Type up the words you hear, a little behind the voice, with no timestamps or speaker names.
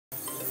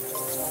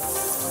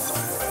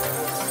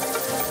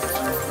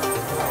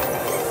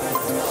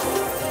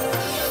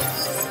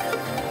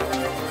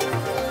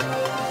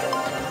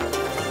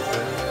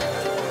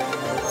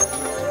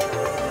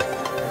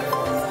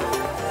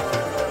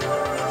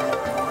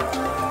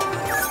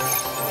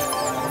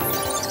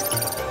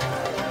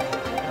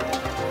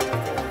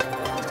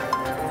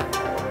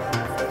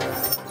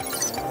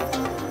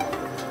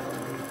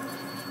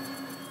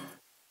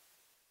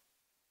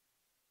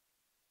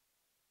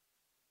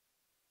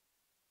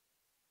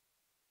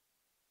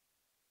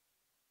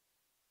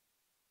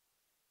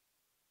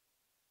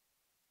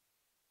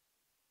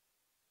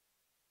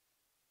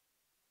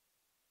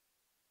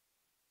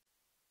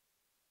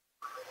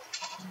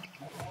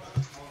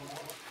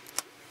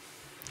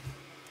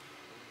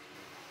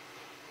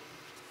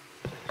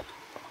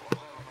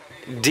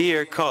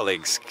Dear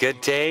colleagues,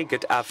 good day,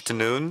 good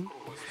afternoon.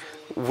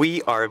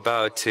 We are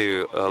about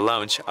to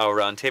launch our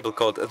roundtable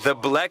called The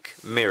Black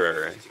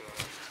Mirror,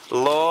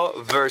 Law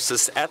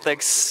versus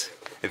Ethics,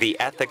 the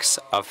Ethics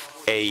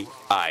of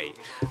AI.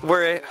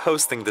 We're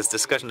hosting this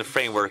discussion in the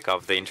framework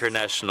of the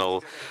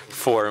International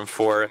Forum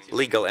for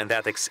Legal and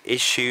Ethics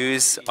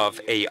Issues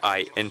of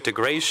AI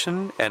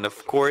Integration. And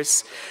of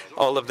course,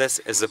 all of this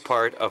is a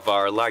part of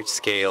our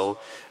large-scale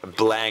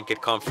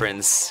blanket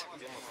conference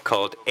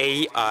called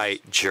AI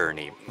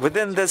Journey.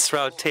 Within this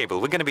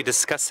roundtable, we're going to be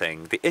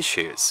discussing the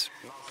issues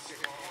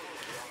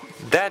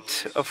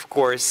that, of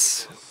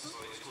course,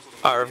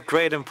 are of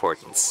great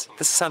importance.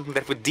 This is something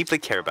that we deeply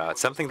care about,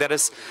 something that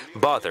is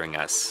bothering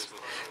us.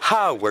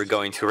 How we're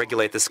going to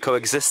regulate this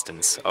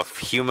coexistence of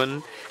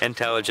human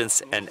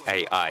intelligence and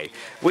AI,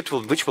 which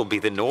will be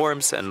the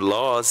norms and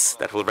laws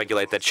that will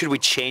regulate that. Should we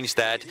change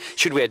that?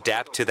 Should we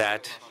adapt to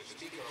that?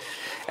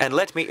 And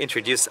let me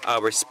introduce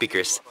our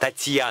speakers.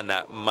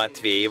 Tatiana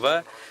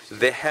Matveyeva,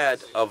 the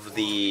head of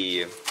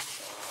the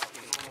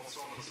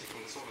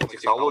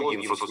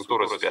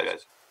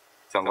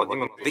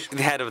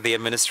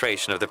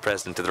administration of the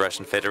President of the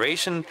Russian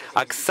Federation,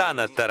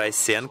 Oksana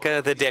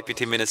Tarasenko, the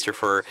Deputy Minister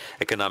for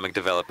Economic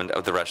Development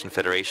of the Russian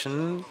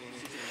Federation,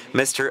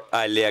 Mr.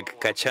 Oleg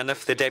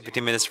Kachanov, the Deputy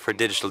Minister for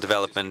Digital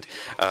Development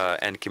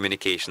and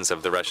Communications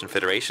of the Russian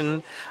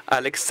Federation,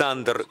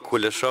 Alexander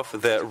Kuleshov,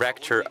 the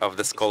Rector of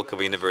the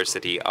Skolkovo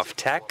University of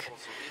Tech,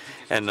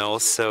 and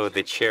also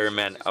the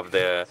Chairman of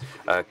the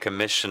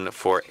Commission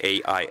for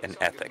AI and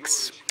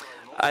Ethics.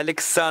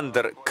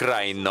 Alexander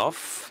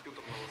Krainov,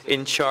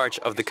 in charge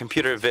of the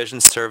Computer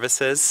Vision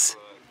Services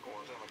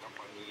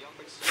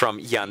from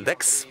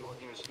Yandex,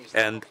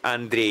 and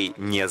Andrei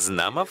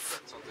Neznamov,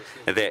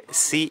 the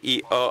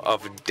CEO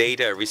of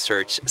Data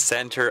Research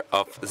Center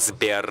of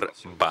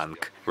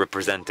Sberbank,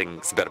 representing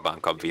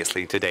Sberbank,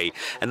 obviously, today.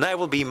 And I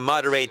will be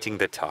moderating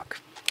the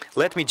talk.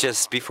 Let me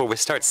just, before we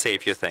start, say a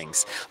few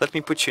things. Let me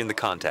put you in the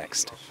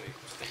context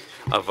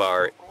of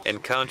our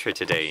encounter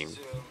today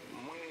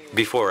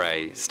before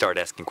I start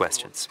asking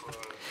questions.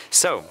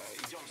 So,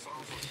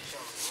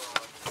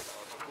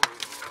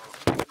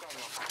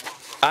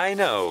 I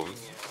know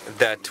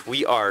that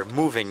we are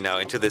moving now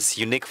into this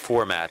unique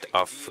format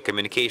of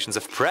communications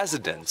of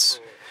presidents.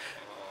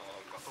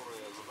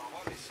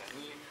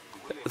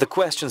 The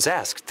questions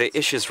asked, the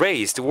issues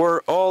raised,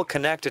 were all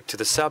connected to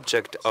the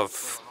subject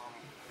of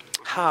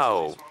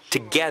how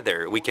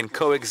together we can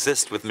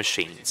coexist with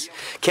machines.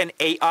 Can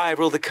AI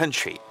rule the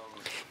country?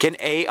 Can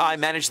AI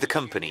manage the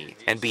company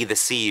and be the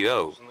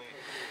CEO?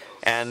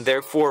 And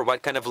therefore,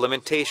 what kind of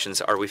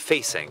limitations are we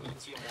facing?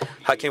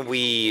 How can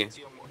we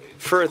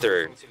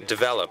further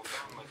develop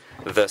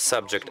the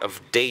subject of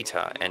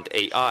data and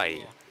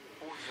AI?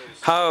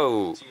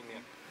 How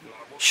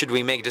should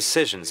we make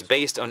decisions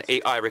based on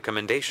AI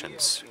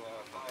recommendations?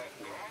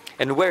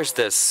 And where's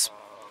this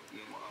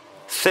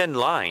thin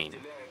line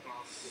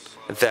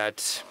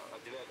that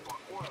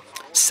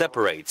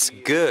separates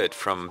good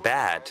from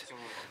bad,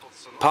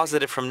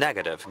 positive from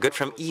negative, good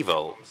from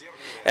evil?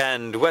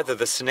 And whether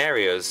the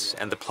scenarios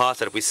and the plots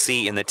that we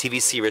see in the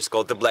TV series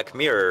called The Black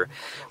Mirror,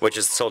 which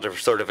is sort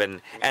of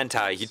an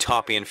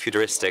anti-utopian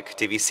futuristic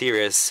TV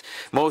series,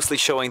 mostly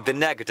showing the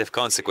negative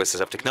consequences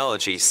of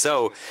technology.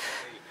 So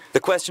the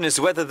question is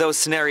whether those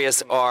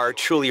scenarios are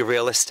truly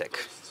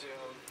realistic.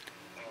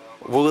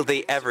 Will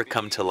they ever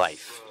come to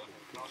life?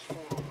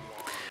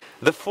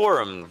 The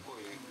forum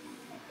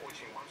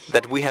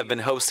that we have been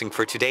hosting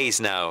for 2 days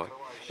now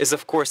is,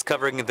 of course,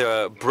 covering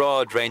the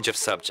broad range of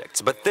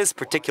subjects. But this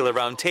particular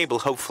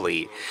roundtable,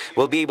 hopefully,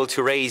 will be able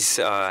to raise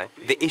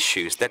the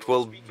issues that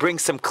will bring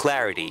some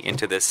clarity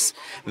into this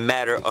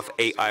matter of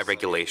AI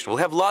regulation. We'll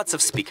have lots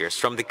of speakers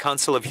from the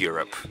Council of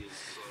Europe,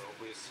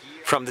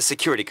 from the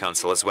Security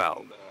Council as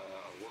well.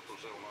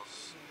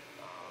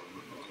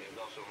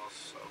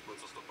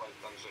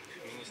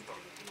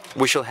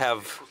 We shall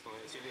have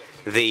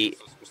the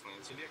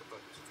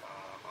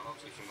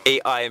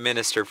AI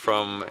minister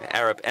from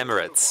Arab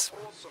Emirates.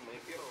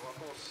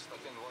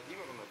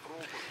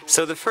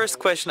 So the first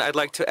question I'd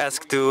like to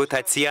ask to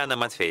Tatiana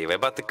Matveyeva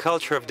about the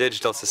culture of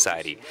digital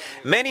society.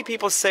 Many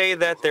people say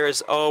that there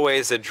is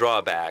always a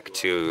drawback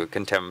to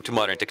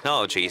modern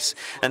technologies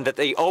and that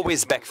they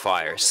always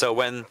backfire. So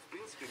when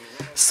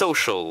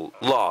social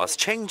laws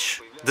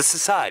change, the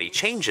society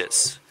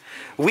changes.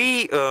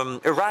 We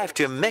arrive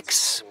to a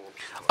mix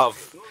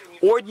of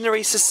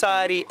ordinary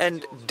society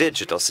and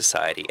digital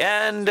society.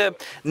 And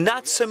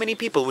not so many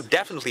people would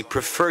definitely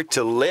prefer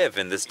to live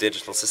in this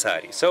digital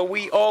society. So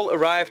we all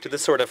arrive to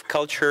this sort of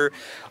culture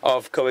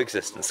of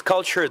coexistence,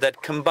 culture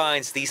that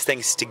combines these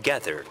things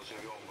together.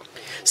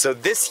 So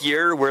this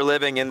year we're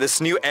living in this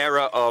new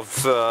era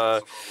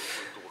of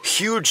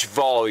huge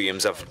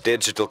volumes of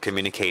digital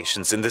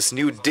communications, in this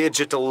new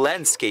digital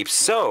landscape.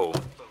 So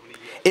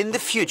in the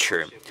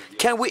future,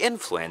 can we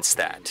influence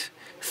that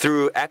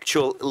through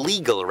actual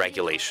legal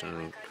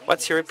regulation?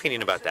 What's your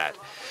opinion about that?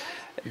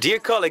 Dear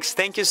colleagues,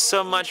 thank you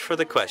so much for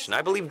the question.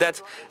 I believe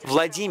that,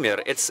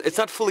 Vladimir, it's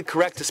not fully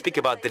correct to speak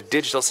about the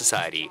digital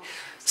society.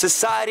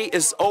 Society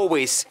is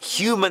always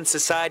human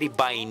society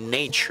by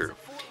nature.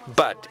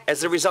 But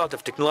as a result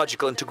of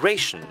technological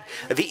integration,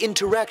 the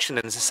interaction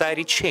in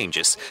society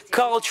changes.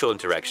 Cultural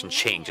interaction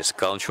changes,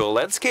 cultural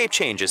landscape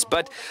changes,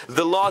 but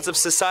the laws of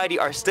society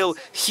are still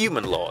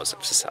human laws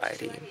of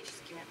society.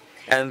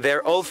 And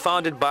they're all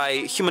founded by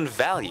human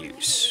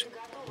values.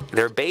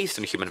 They're based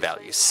on human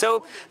values.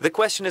 So the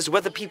question is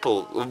whether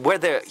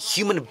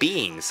human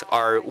beings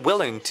are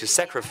willing to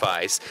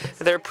sacrifice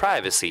their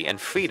privacy and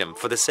freedom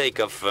for the sake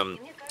of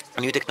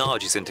new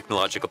technologies and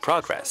technological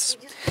progress.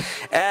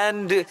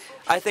 And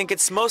I think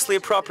it's mostly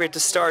appropriate to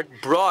start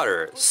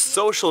broader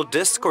social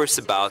discourse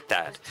about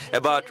that,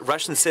 about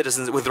Russian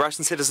citizens, with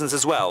Russian citizens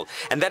as well.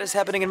 And that is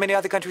happening in many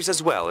other countries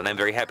as well. And I'm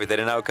very happy that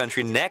in our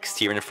country next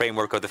year, in the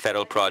framework of the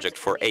Federal Project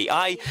for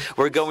AI,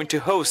 we're going to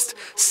host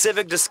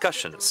civic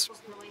discussions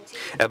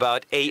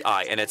about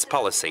AI and its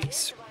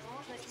policies.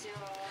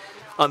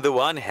 On the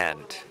one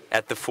hand,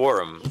 at the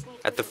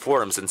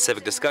forums and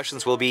civic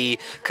discussions, we'll be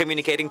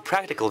communicating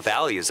practical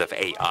values of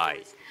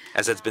AI,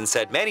 as it's been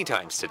said many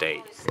times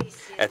today,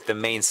 at the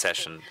main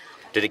session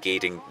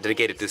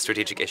dedicated to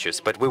strategic issues.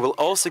 But we will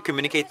also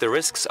communicate the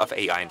risks of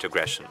AI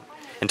integration.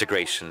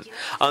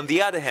 On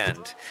the other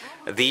hand,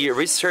 the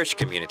research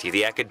community,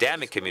 the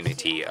academic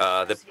community,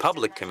 the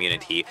public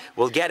community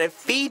will get a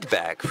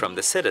feedback from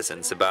the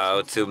citizens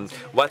about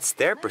what's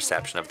their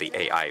perception of the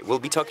AI. We'll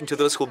be talking to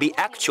those who will be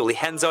actually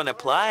hands-on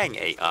applying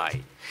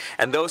AI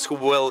and those who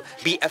will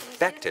be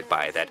affected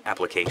by that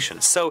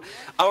application. So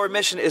our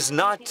mission is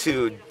not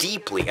to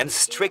deeply and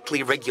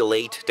strictly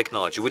regulate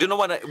technology. We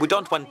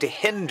don't want to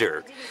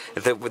hinder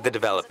the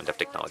development of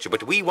technology,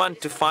 but we want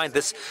to find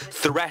this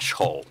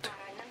threshold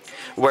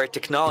where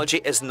technology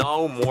is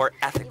no more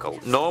ethical,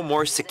 no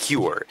more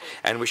secure,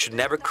 and we should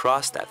never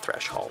cross that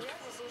threshold.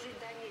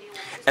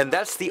 And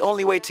that's the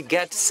only way to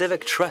get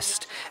civic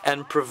trust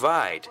and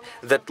provide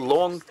that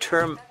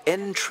long-term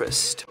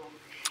interest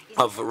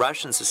of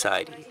Russian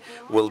society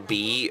will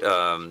be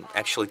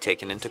actually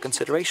taken into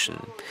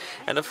consideration.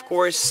 And of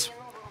course,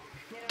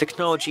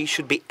 technology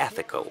should be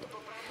ethical.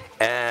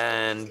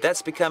 And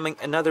that's becoming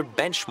another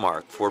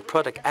benchmark for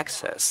product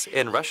access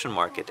in Russian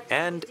market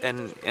and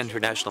in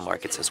international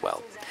markets as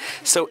well.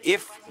 So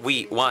if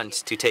we want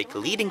to take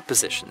leading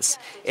positions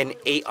in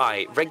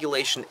AI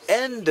regulation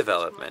and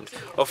development,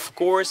 of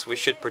course we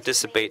should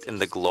participate in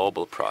the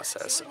global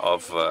process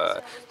of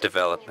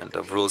development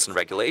of rules and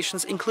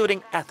regulations,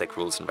 including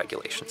ethical rules and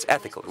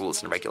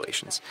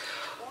regulations.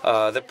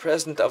 The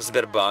president of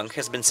Sberbank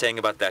has been saying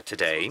about that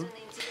today,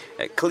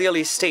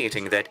 clearly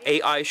stating that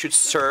AI should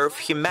serve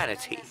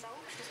humanity,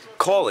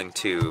 calling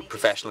to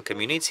professional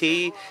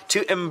community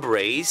to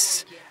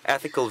embrace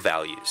ethical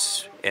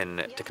values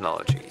in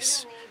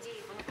technologies.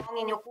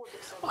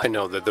 I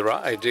know that there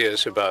are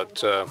ideas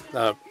about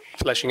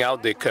fleshing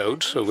out the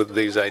code with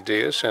these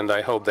ideas, and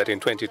I hope that in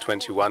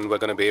 2021 we're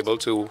going to be able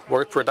to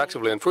work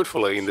productively and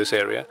fruitfully in this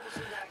area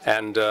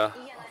and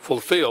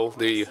fulfill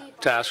the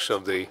tasks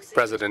of the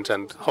president,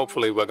 and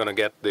hopefully we're going to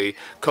get the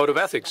code of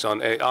ethics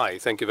on AI.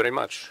 Thank you very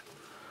much.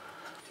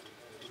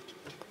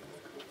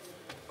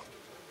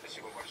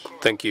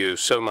 Thank you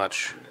so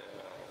much,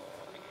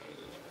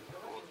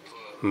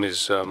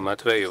 Ms.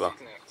 Matveyeva.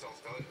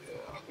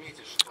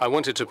 I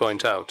wanted to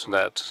point out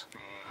that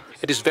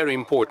it is very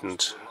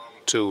important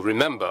to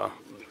remember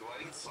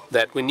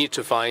that we need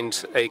to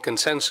find a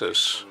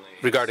consensus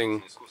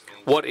regarding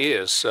what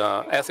is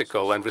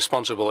ethical and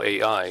responsible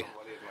AI.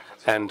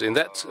 And in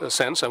that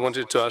sense, I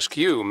wanted to ask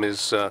you,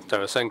 Ms.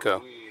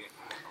 Tarasenko,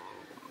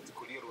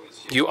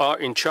 you are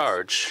in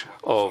charge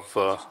of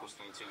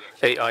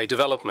AI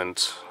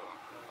development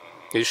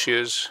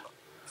issues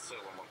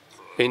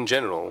in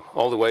general,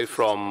 all the way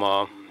from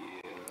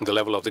the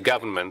level of the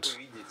government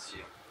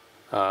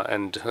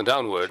and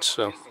downwards.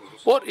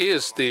 What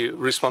is the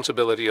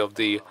responsibility of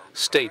the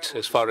state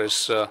as far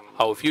as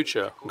our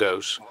future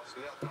goes?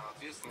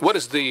 What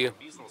is the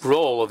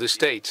role of the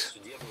state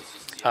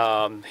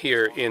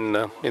here in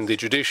the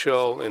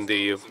judicial, in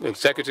the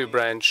executive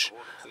branch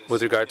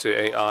with regard to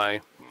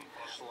AI?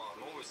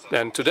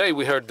 And today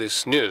we heard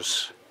this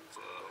news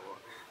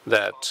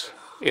that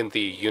in the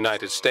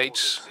United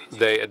States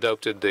they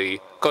adopted the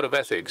Code of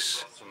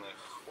Ethics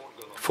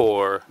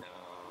for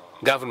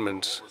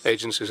government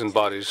agencies and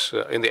bodies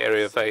in the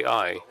area of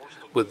AI,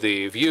 with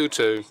the view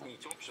to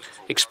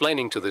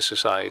explaining to the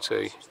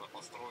society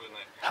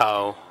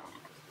how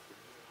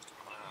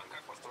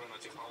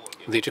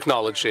the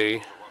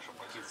technology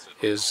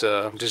is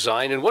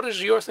designed. And what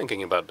is your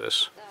thinking about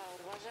this?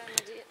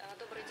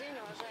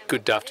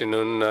 Good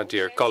afternoon,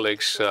 dear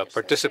colleagues,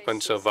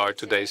 participants of our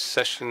today's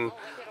session,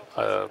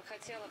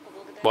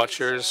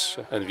 watchers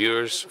and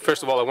viewers.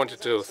 First of all, I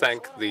wanted to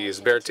thank the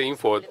Sber team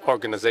for the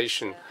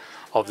organization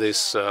of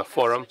this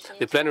forum.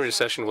 The plenary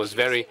session was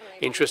very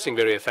interesting,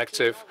 very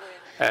effective,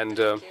 and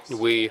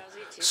we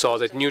saw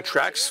that new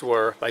tracks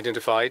were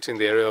identified in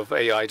the area of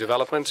AI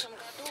development.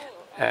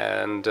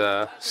 And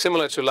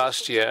similar to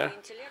last year,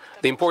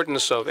 The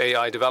importance of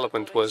AI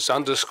development was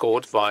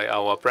underscored by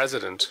our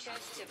president,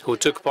 who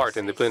took part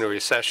in the plenary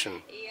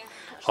session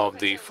of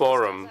the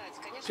forum.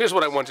 Here's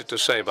what I wanted to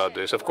say about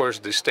this. Of course,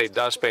 the state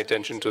does pay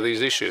attention to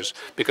these issues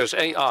because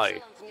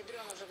AI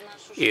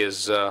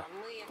is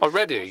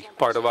already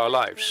part of our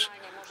lives.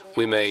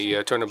 We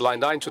may turn a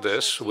blind eye to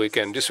this, we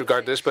can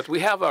disregard this, but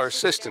we have our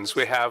assistants,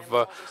 we have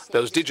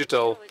those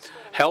digital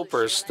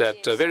helpers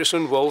that very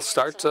soon will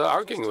start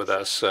arguing with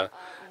us.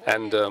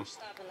 And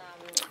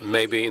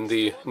maybe in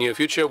the near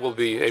future we'll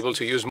be able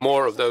to use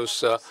more of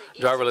those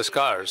driverless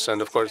cars.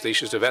 And of course the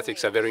issues of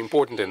ethics are very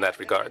important in that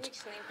regard.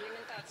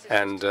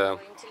 And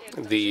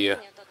the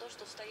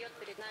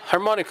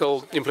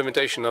harmonical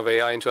implementation of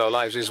AI into our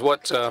lives is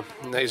what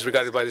is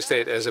regarded by the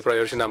state as a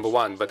priority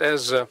 #1. But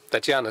as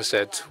Tatiana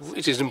said,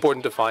 it is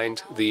important to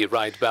find the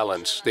right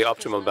balance, the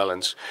optimal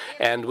balance.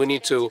 And we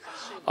need to,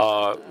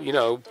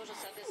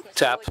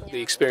 tap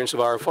the experience of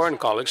our foreign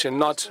colleagues and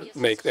not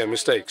make their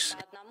mistakes.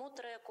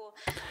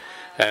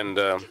 And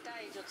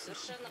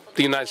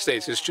the United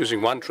States is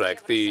choosing one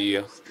track.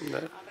 The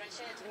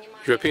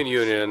European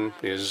Union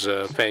is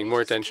paying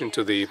more attention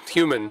to the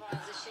human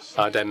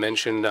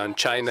dimension, and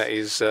China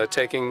is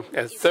taking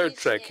a third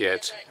track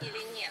yet.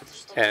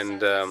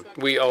 And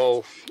we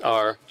all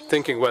are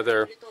thinking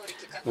whether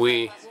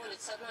we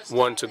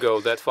want to go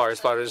that far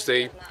as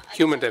the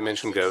human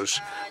dimension goes.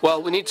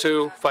 Well, we need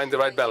to find the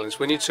right balance.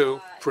 We need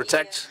to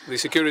protect the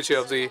security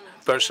of the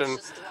person,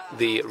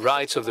 the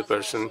rights of the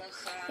person,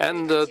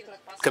 and the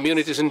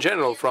communities in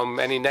general from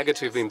any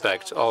negative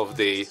impact of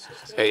the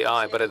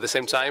AI. But at the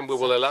same time, we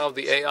will allow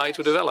the AI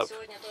to develop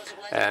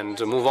and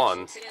move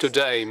on.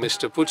 Today,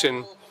 Mr.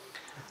 Putin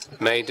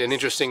made an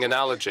interesting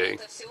analogy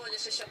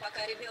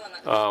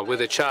with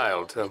a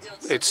child.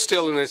 It's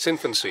still in its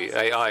infancy,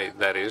 AI,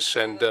 that is,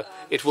 and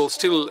it will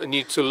still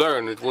need to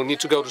learn. It will need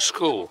to go to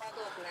school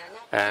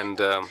and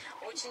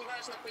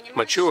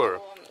mature.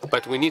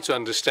 But we need to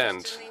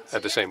understand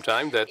at the same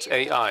time that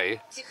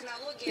AI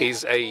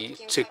is a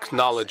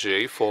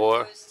technology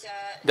for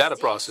data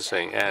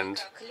processing,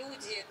 and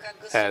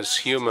as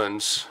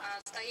humans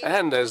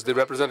and as the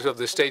representative of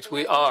the state,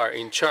 we are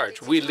in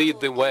charge. We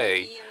lead the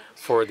way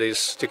for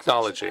this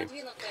technology.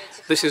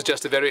 This is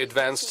just a very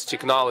advanced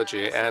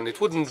technology, and it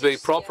wouldn't be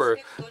proper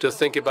to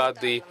think about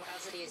the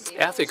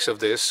ethics of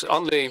this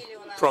only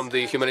from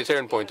the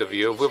humanitarian point of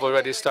view. We've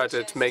already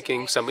started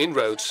making some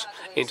inroads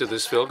into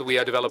this field. We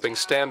are developing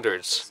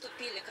standards,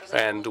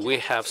 and we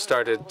have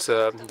started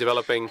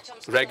developing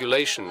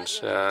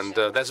regulations, and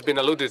that's been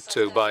alluded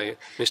to by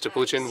Mr.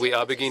 Putin. We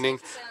are beginning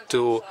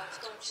to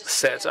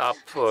set up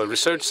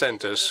research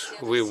centers.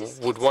 We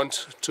would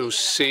want to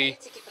see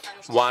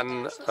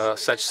one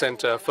such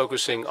center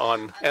focusing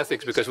on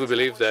ethics, because we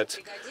believe that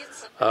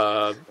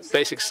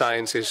basic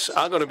sciences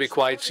are going to be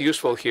quite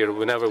useful here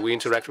whenever we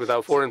interact with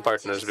our foreign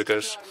partners,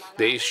 because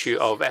the issue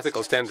of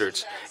ethical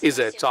standards is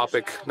a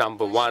topic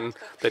 #1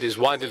 that is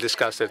widely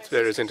discussed at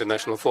various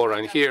international fora.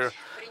 And here,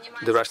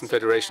 the Russian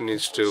Federation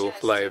needs to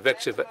play a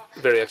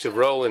very active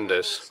role in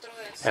this.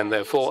 And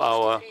therefore,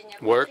 our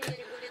work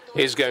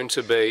is going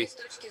to be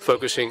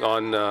focusing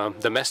on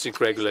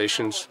domestic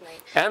regulations,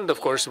 and of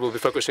course we'll be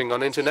focusing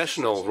on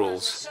international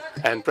rules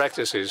and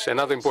practices.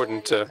 Another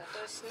important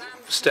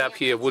step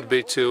here would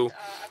be to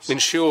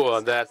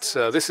ensure that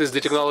this is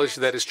the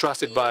technology that is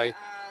trusted by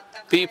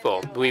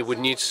people. We would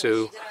need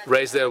to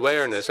raise their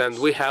awareness, and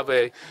we have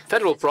a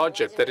federal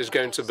project that is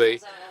going to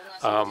be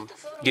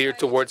geared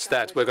towards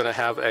that. We're going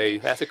to have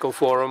an ethical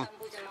forum,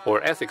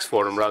 or ethics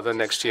forum rather,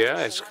 next year.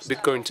 It's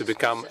going to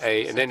become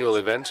an annual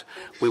event.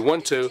 We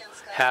want to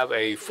have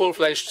a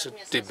full-fledged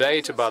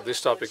debate about this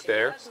topic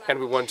there, and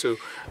we want to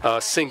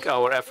sync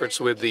our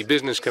efforts with the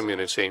business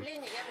community.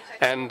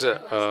 And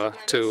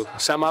to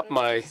sum up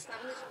my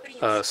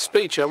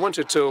speech, I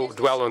wanted to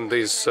dwell on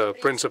these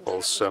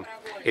principles.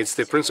 It's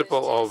the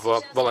principle of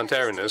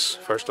voluntariness,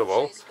 first of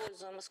all,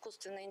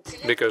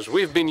 because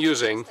we've been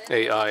using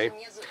AI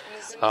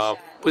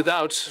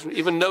without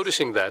even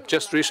noticing that.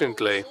 Just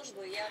recently,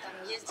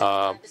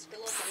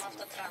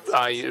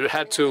 I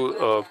had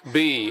to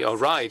be or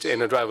ride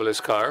in a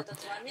driverless car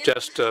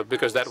just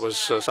because that was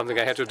something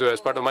I had to do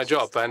as part of my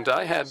job. And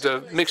I had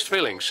mixed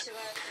feelings.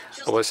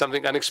 It was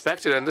something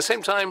unexpected. And at the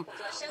same time,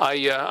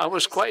 I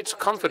was quite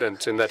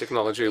confident in that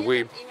technology.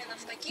 We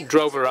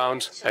drove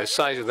around a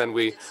site and then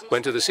we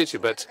went to the city.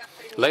 But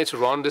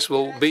later on, this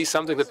will be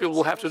something that people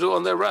will have to do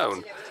on their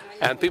own.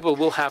 And people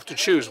will have to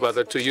choose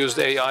whether to use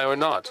the AI or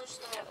not.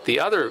 The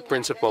other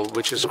principle,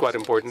 which is quite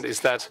important,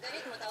 is that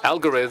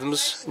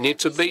algorithms need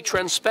to be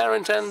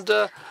transparent and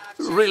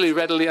really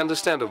readily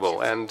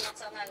understandable. And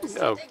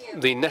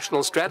the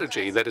national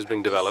strategy that is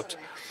being developed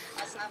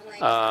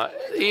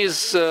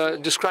is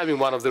describing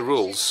one of the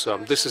rules.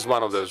 This is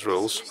one of those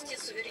rules.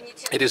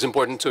 It is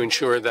important to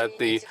ensure that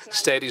the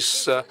state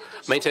is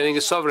maintaining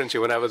its sovereignty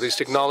whenever these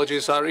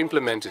technologies are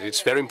implemented.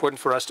 It's very important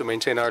for us to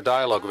maintain our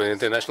dialogue with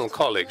international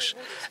colleagues,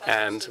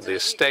 and the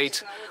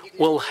state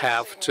will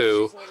have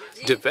to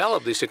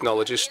develop these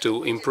technologies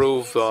to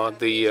improve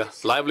the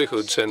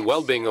livelihoods and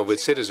well-being of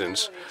its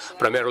citizens,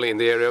 primarily in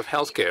the area of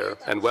healthcare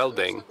and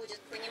well-being.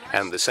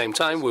 And at the same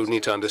time, we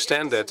need to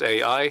understand that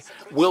AI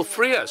will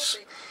free us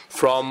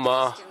from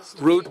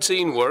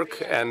routine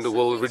work and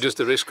will reduce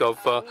the risk of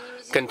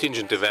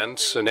contingent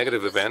events,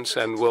 negative events,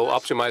 and will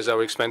optimize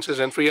our expenses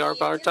and free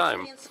up our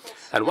time.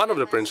 And one of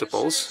the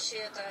principles,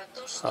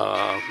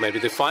 maybe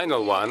the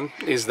final one,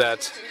 is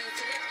that,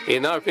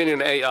 in our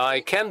opinion,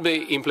 AI can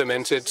be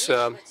implemented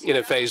in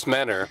a phased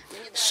manner.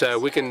 So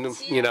we can,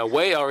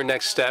 weigh our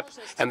next step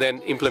and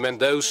then implement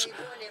those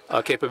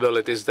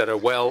capabilities that are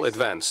well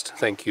advanced.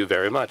 Thank you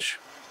very much.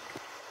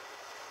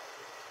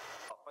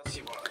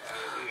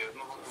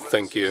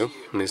 Thank you,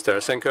 Mr.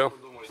 Tarasenko.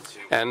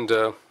 And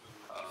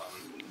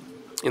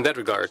in that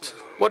regard,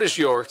 what is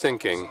your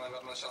thinking?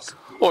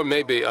 Or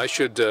maybe I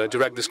should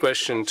direct this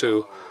question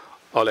to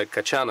Oleg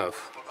Kachanov,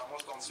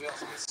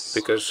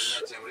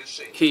 because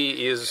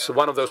he is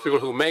one of those people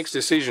who makes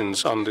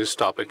decisions on this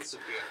topic.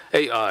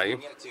 AI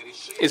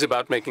is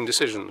about making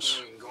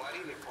decisions.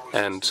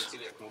 And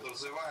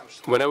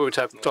whenever we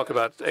talk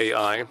about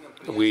AI,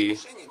 we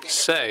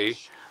say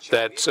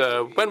that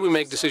when we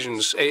make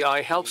decisions,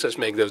 AI helps us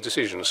make those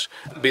decisions,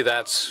 be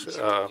that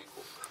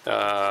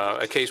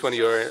a case when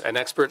you're an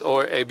expert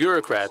or a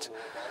bureaucrat.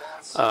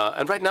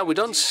 And right now, we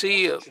don't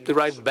see the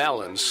right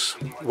balance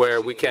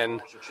where we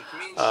can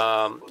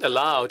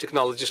allow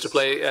technologies to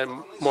play a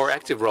more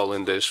active role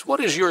in this. What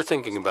is your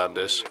thinking about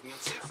this?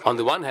 On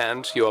the one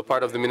hand, you are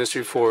part of the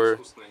Ministry for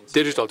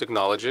Digital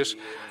Technologies,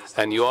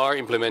 and you are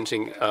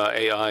implementing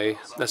AI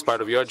as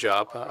part of your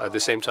job. At the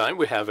same time,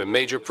 we have a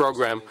major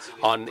program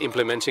on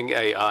implementing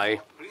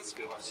AI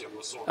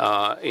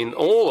in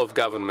all of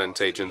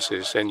government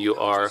agencies, and you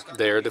are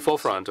there at the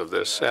forefront of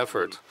this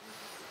effort.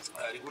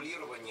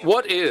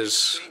 What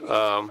is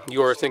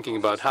your thinking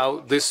about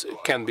how this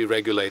can be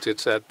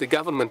regulated at the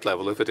government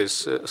level, if it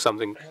is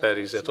something that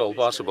is at all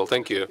possible?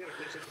 Thank you,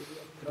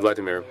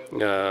 Vladimir.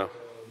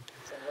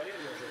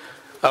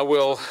 I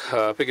will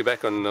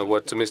piggyback on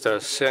what Mr.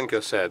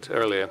 Tarasenko said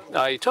earlier.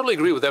 I totally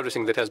agree with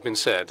everything that has been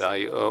said.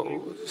 I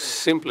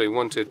simply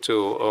wanted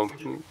to,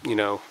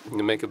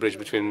 make a bridge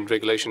between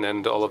regulation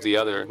and all of the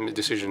other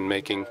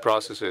decision-making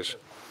processes.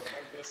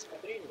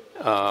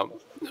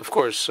 Of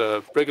course,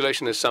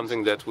 regulation is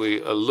something that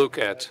we look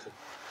at.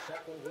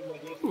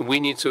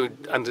 We need to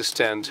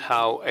understand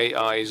how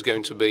AI is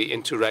going to be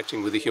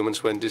interacting with the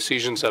humans when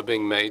decisions are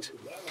being made.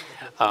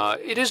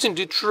 It is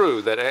indeed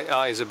true that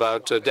AI is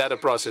about data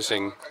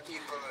processing.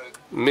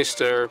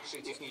 Mr.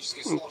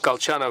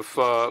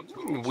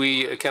 Kalchanov,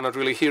 we cannot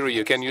really hear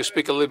you. Can you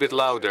speak a little bit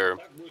louder?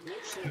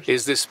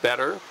 Is this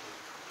better?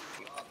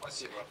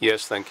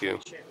 Yes, thank you.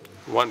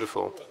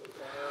 Wonderful.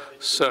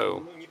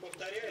 So,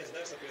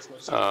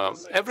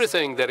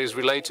 everything that is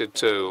related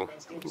to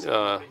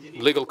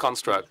legal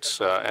constructs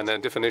and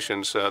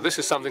definitions, this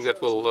is something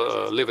that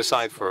we'll leave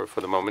aside for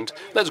the moment.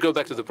 Let's go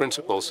back to the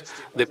principles.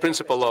 The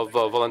principle of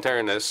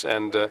voluntariness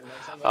and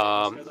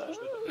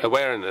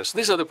awareness.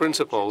 These are the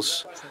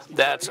principles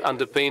that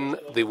underpin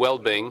the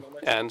well-being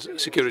and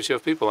security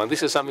of people. And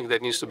this is something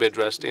that needs to be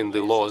addressed in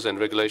the laws and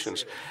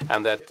regulations,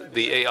 and that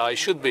the AI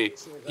should be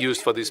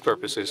used for these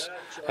purposes.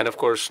 And of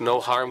course,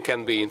 no harm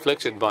can be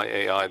inflicted by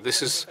AI.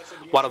 This is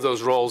one of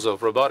those roles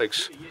of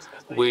robotics.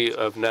 We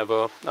have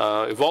never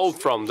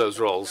evolved from those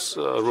rules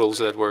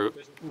that were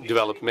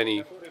developed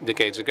many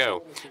decades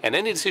ago. And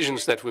any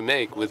decisions that we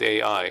make with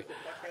AI,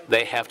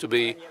 they have to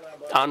be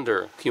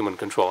under human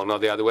control,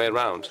 not the other way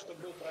around.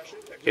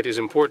 It is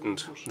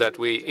important that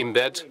we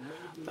embed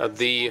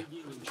the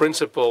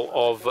principle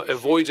of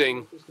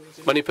avoiding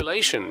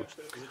manipulation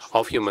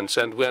of humans.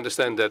 And we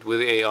understand that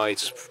with AI,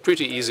 it's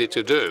pretty easy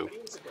to do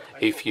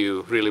if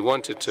you really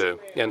wanted to.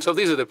 And so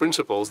these are the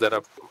principles that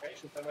are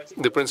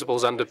the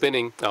principles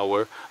underpinning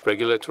our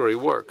regulatory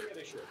work.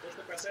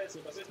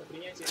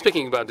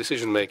 Speaking about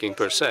decision-making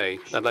per se,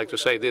 I'd like to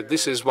say that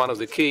this is one of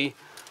the key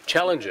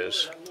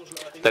challenges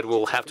that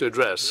we'll have to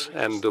address.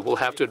 And we'll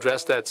have to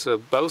address that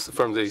both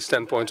from the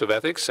standpoint of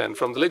ethics and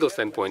from the legal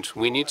standpoint.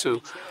 We need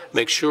to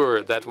make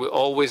sure that we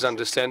always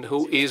understand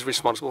who is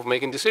responsible for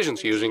making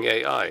decisions using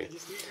AI.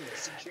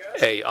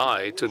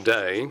 AI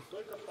today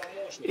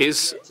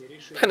is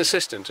an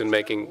assistant in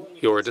making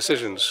your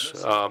decisions.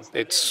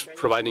 It's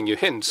providing you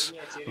hints,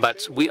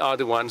 but we are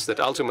the ones that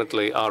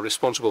ultimately are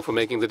responsible for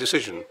making the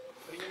decision.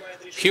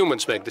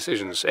 Humans make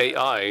decisions.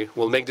 AI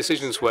will make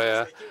decisions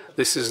where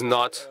this is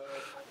not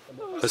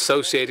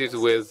associated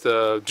with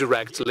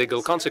direct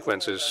legal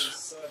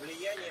consequences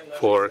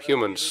for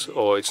humans,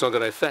 or it's not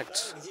going to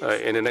affect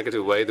in a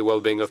negative way the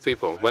well-being of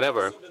people,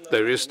 whenever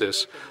there is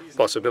this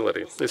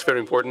possibility. It's very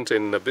important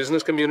in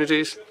business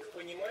communities.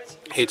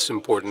 It's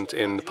important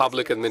in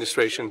public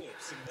administration.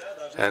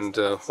 And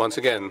once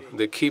again,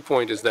 the key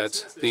point is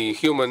that the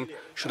human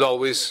should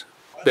always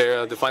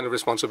bear the final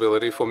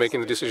responsibility for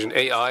making the decision.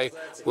 AI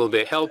will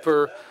be a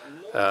helper,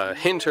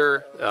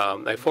 hinter,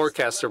 a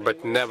forecaster,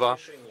 but never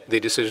the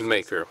decision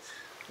maker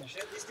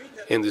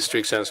in the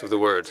strict sense of the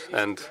word.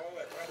 And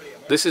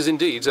this is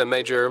indeed a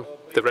major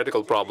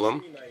theoretical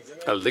problem,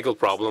 a legal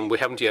problem. We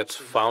haven't yet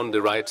found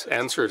the right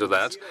answer to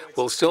that.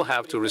 We'll still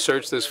have to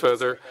research this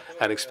further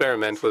and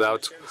experiment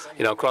without,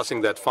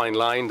 crossing that fine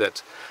line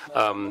that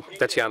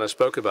Tatiana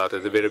spoke about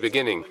at the very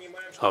beginning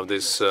of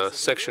this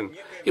section.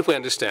 If we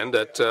understand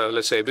that,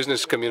 let's say, a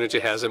business community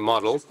has a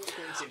model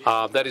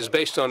that is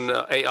based on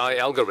AI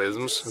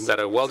algorithms that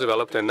are well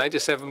developed, and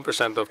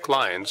 97% of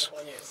clients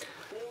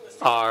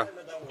are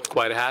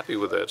quite happy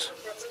with it.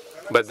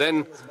 But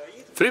then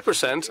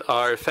 3%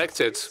 are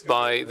affected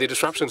by the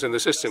disruptions in the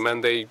system,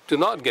 and they do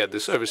not get the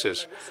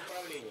services.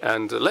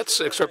 And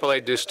let's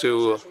extrapolate this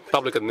to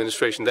public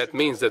administration. That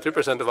means that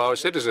 3% of our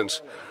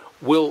citizens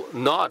will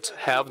not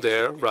have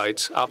their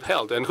rights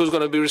upheld. And who's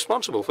going to be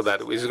responsible for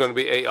that? Is it going to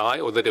be AI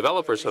or the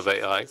developers of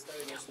AI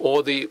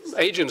or the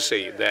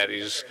agency that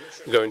is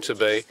going to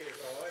be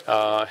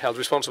held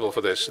responsible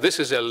for this? This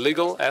is a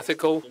legal,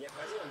 ethical,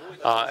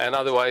 and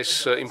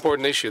otherwise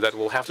important issue that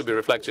will have to be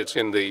reflected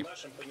in the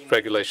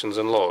regulations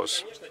and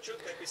laws.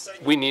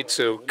 We need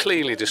to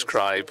clearly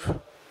describe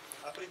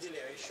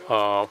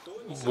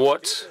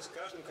what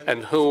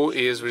and who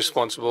is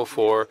responsible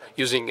for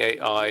using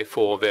AI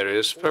for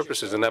various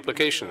purposes and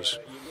applications,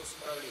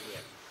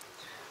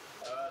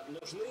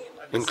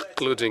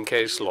 including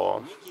case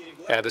law.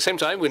 At the same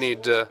time, we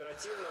need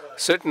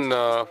certain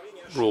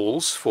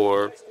rules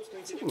for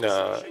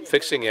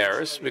fixing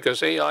errors,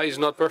 because AI is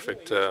not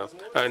perfect,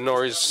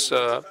 nor is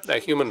a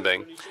human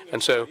being.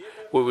 And so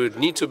we would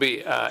need to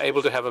be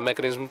able to have a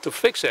mechanism to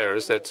fix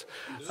errors that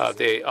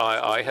the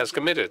AI has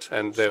committed.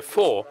 And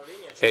therefore,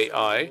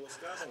 AI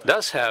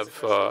does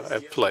have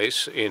a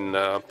place in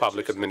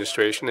public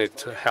administration.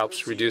 It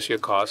helps reduce your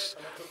costs.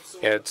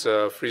 It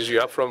frees you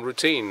up from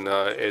routine.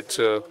 It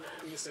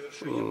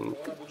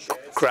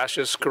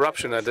crashes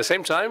corruption. At the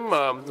same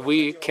time,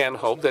 we can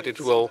hope that it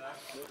will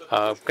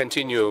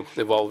continue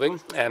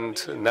evolving,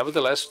 and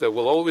nevertheless, there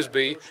will always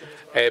be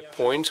a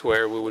point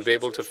where we will be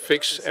able to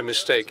fix a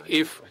mistake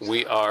if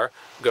we are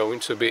going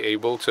to be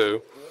able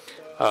to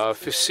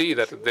see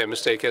that the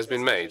mistake has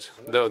been made.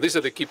 Though these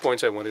are the key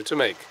points I wanted to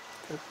make.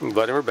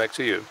 Vladimir, back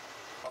to you.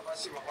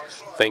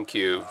 Thank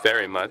you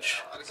very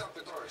much.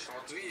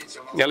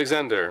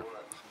 Alexander,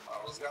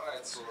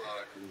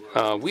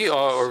 we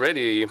are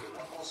already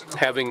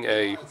having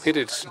a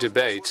heated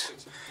debate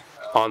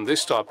on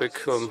this topic.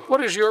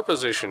 What is your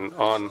position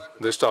on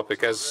this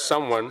topic as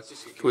someone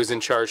who is in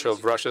charge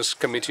of Russia's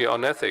Committee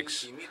on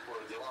Ethics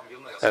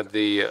at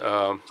the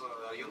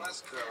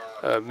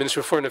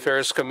Ministry of Foreign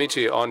Affairs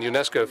Committee on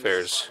UNESCO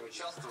Affairs?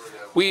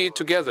 We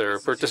together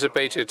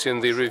participated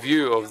in the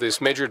review of this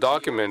major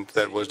document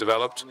that was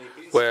developed,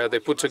 where they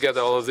put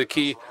together all of the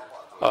key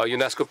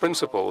UNESCO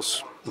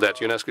principles that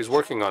UNESCO is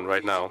working on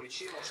right now.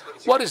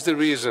 What is the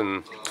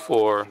reason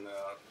for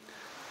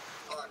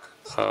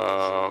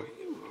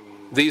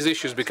these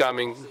issues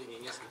becoming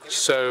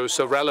so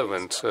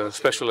relevant,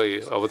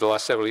 especially over the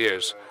last several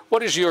years?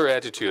 What is your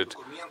attitude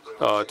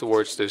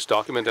towards this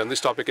document and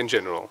this topic in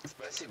general?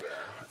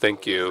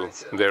 Thank you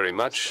very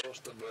much.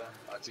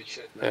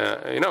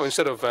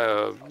 Instead of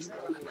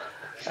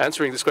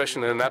answering this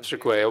question in an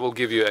abstract way, I will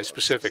give you a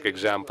specific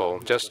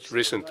example. Just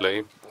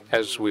recently,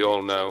 as we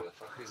all know,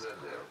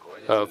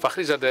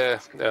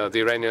 Fakhrizadeh, the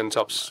Iranian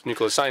top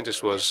nuclear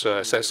scientist, was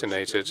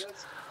assassinated.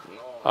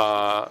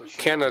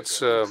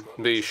 Cannot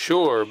be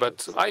sure,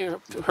 but I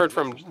heard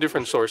from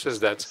different sources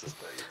that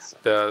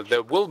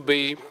there were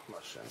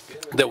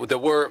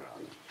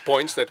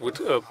points that would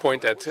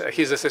point at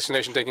his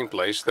assassination taking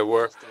place. There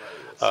were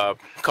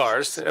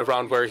cars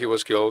around where he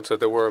was killed.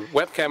 There were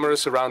web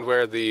cameras around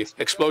where the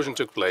explosion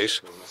took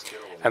place.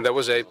 And there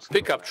was a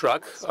pickup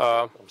truck,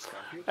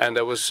 and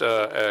there was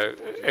a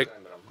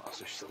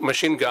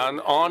machine gun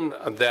on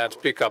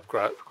that pickup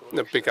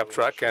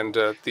truck, and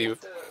the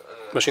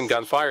machine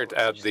gun fired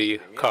at the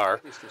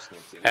car.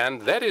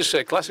 And that is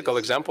a classical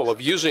example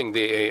of using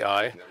the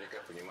AI.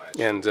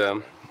 And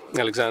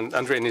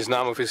Andrei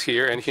Niznamov is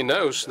here, and he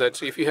knows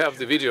that if you have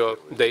the video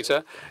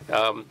data,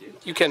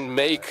 you can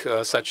make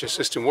such a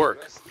system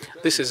work.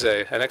 This is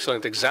an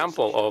excellent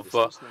example of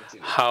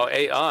how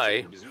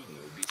AI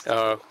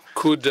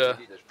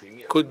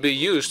could be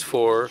used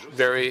for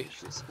very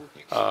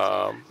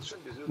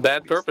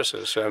bad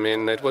purposes. I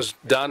mean, it was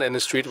done in a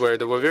street where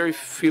there were very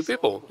few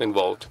people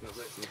involved.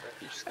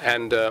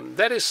 And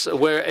that is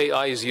where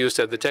AI is used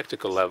at the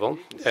technical level.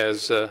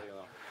 As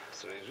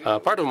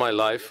part of my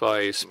life,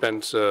 I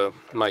spent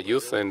my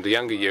youth and the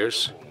younger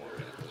years.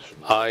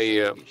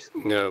 I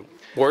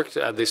worked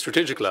at the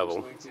strategic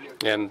level.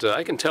 And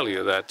I can tell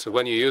you that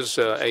when you use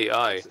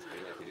AI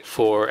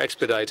for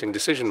expediting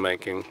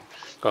decision-making,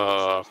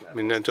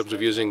 in terms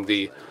of using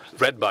the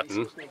red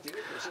button,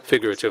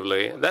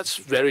 figuratively, that's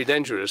very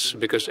dangerous,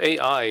 because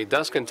AI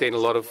does contain a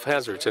lot of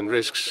hazards and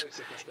risks.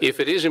 If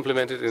it is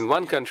implemented in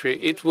one country,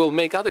 it will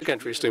make other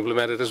countries to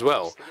implement it as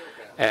well.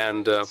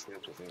 And, you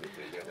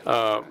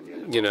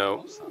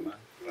know,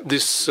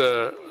 this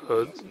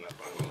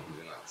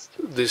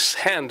this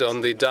hand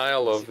on the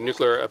dial of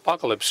nuclear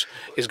apocalypse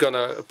is going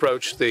to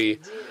approach the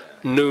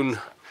noon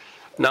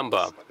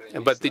number.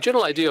 But the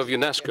general idea of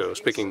UNESCO,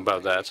 speaking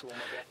about that,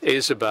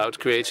 is about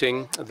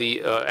creating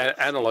the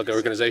analog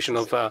organization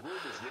of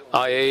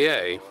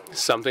IAEA,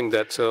 something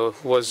that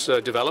was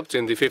developed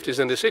in the 50s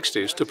and the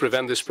 60s to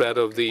prevent the spread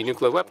of the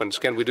nuclear weapons.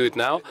 Can we do it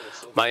now?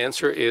 My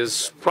answer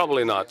is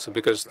probably not,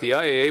 because the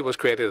IAEA was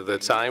created at the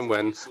time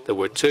when there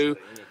were two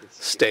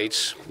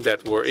states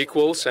that were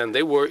equals and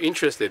they were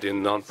interested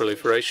in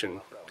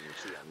non-proliferation.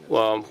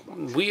 Well,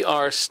 we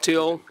are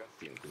still,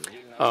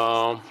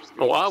 or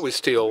are we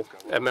still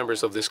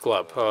members of this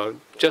club?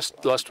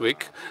 Just last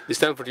week, the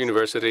Stanford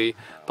University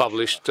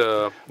published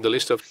the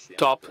list of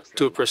top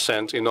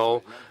 2% in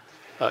all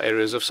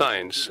areas of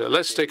science.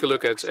 Let's take a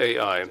look at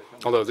AI,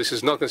 although this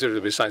is not considered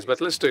to be science,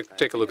 but let's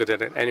take a look at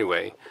it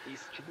anyway.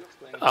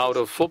 Out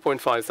of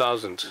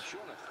 4,500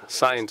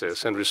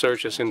 scientists and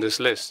researchers in this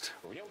list,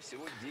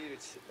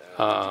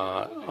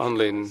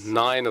 only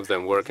 9 of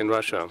them work in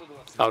Russia.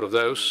 Out of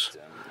those,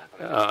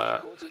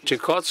 Professor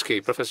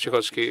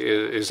Chukotsky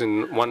is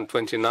in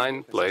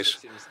 129th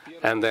place,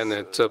 and then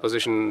at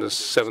position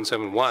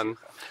 771,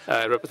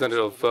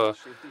 representative of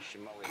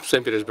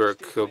St. Petersburg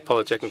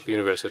Polytechnic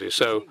University.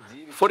 So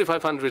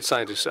 4,500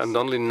 scientists, and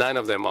only 9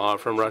 of them are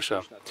from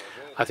Russia.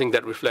 I think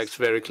that reflects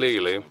very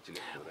clearly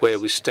where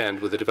we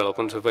stand with the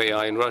development of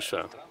AI in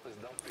Russia.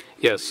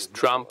 Yes,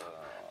 Trump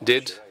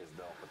did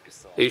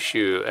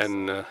issue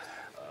an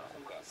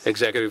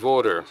executive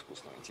order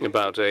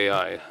about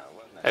AI,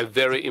 a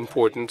very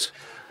important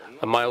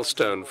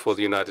milestone for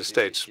the United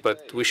States.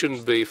 But we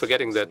shouldn't be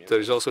forgetting that there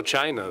is also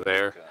China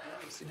there,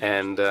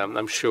 and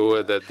I'm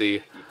sure that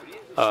the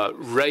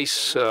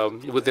race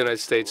with the United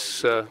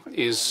States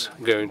is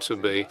going to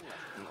be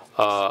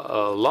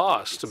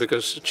lost,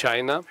 because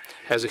China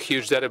has a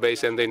huge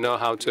database and they know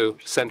how to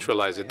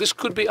centralize it. This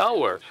could be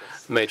our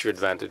major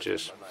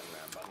advantages,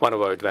 one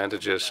of our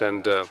advantages,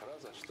 and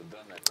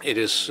it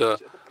is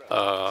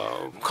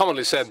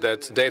commonly said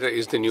that data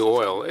is the new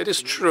oil. It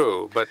is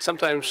true, but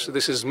sometimes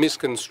this is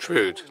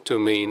misconstrued to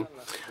mean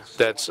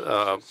that,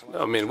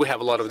 we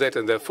have a lot of data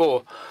and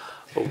therefore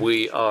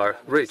we are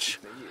rich.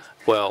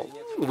 Well,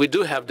 we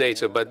do have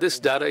data, but this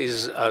data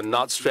is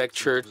not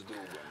structured.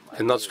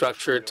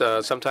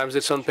 Sometimes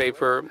it's on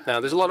paper.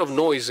 There's a lot of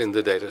noise in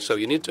the data, so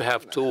you need to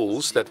have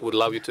tools that would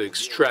allow you to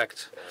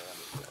extract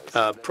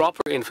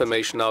proper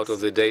information out of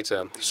the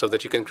data so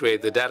that you can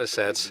create the data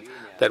sets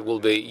that will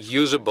be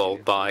usable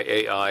by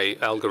AI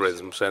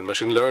algorithms and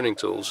machine learning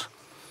tools.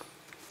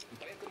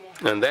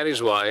 And that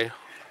is why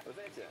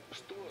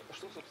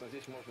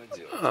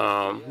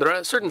there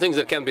are certain things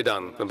that can be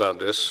done about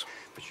this.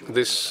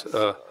 This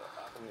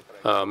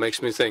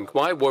makes me think,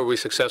 why were we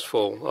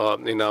successful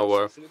in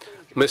our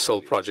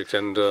missile project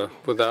and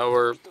with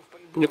our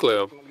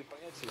nuclear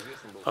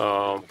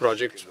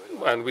project,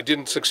 and we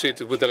didn't succeed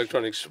with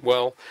electronics?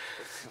 Well,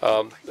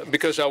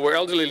 because our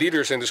elderly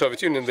leaders in the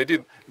Soviet Union, they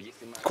didn't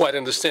quite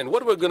understand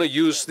what we're going to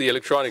use the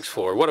electronics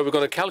for, what are we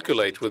going to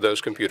calculate with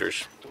those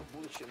computers.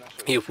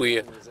 If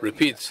we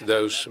repeat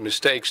those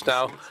mistakes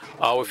now,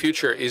 our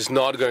future is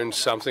not going to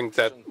be something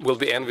that will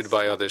be envied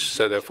by others.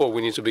 So therefore,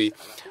 we need to be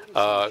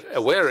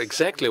aware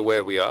exactly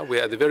where we are. We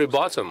are at the very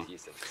bottom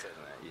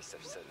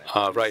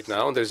right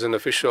now. There's an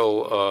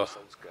official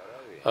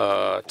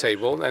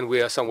table, and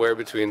we are somewhere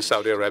between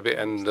Saudi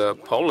Arabia and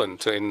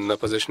Poland in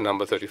position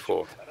number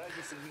 34.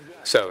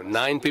 So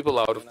 9 people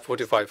out of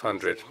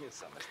 4,500.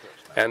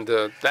 And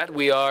that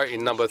we are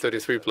in number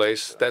 33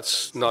 place,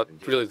 that's not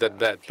really that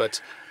bad,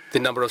 but the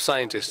number of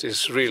scientists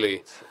is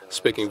really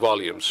speaking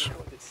volumes.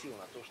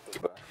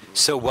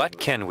 So what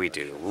can we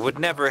do? We would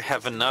never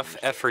have enough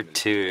effort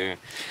to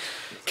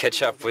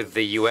catch up with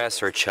the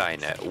US or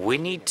China. We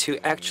need to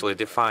actually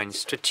define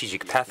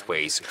strategic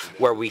pathways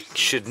where we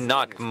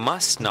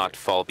must not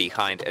fall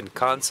behind and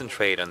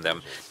concentrate on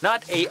them.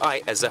 Not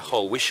AI as a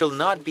whole. We shall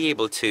not be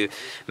able to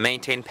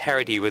maintain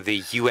parity with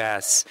the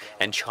US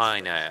and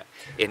China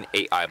in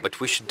AI, but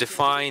we should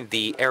define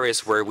the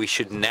areas where we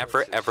should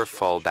never ever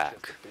fall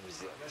back.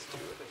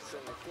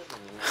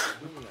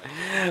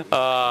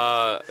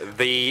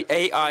 The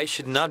AI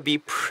should not be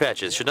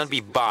prejudiced, should not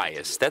be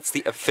biased. That's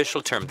the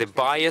official term, the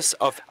bias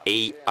of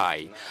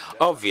AI.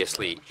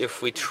 Obviously,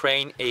 if we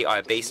train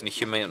AI based on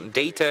human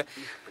data,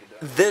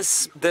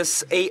 this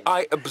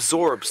AI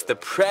absorbs the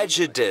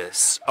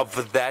prejudice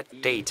of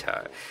that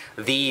data,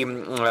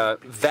 the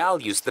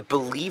values, the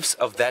beliefs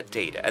of that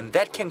data, and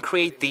that can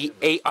create the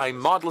AI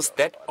models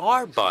that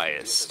are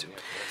biased.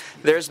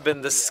 There's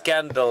been the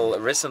scandal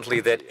recently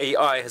that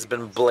AI has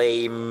been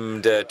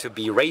blamed to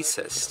be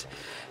racist,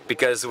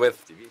 because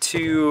with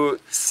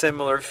 2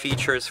 similar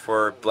features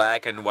for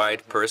black and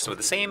white person with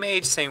the same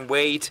age, same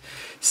weight,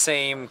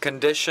 same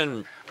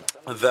condition,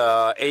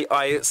 the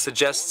AI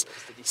suggests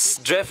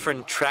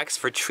different tracks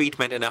for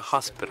treatment in a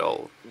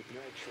hospital.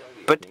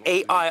 But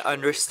AI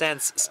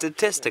understands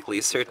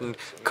statistically certain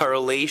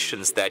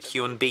correlations that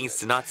human beings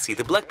do not see.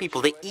 The black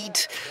people, they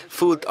eat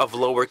food of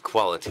lower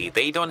quality.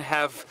 They don't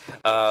have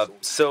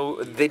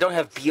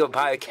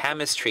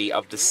biochemistry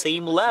of the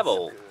same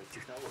level.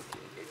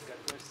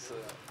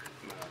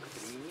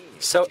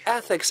 So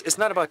ethics is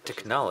not about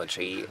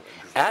technology.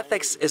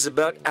 Ethics is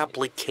about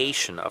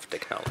application of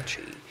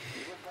technology.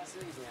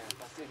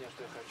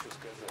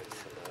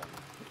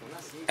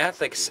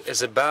 Ethics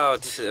is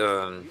about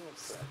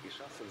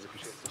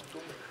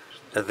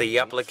the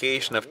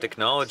application of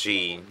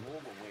technology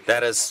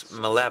that is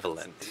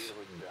malevolent.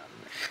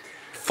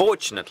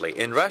 Fortunately,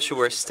 in Russia,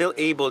 we're still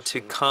able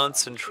to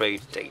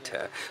concentrate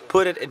data,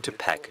 put it into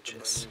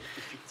packages.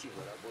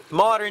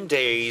 Modern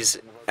days,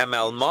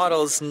 ML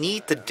models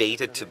need the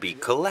data to be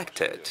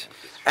collected,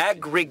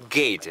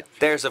 aggregated.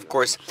 There's, of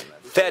course,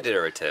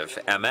 federative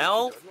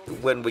ML,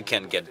 when we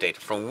can get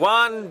data from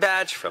one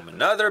batch, from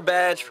another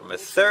batch, from a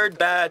third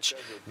batch,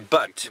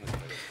 but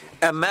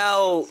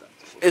ML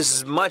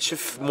is much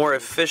more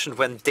efficient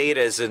when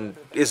data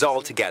is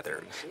all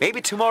together.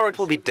 Maybe tomorrow it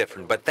will be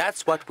different, but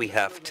that's what we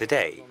have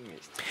today.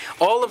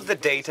 All of the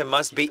data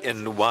must be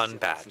in one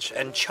batch,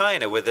 and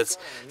China, with its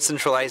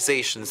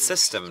centralization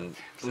system,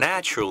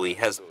 naturally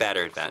has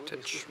better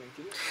advantage.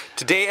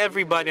 Today,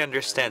 everybody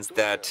understands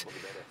that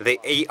the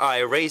AI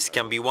race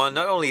can be won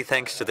not only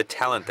thanks to the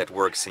talent that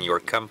works in your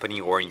company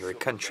or in your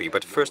country,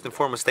 but first and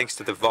foremost thanks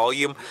to the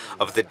volume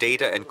of the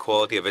data and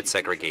quality of its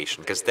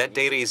aggregation, because that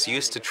data is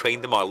used to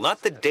train the model,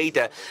 not the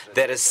data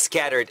that is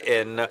scattered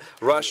in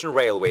Russian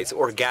railways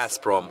or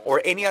Gazprom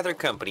or any other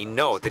company.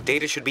 No, the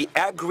data should be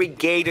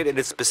aggregated in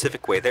a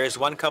specific way. There is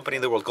one company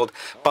in the world called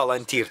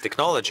Palantir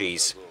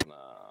Technologies.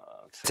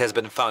 It has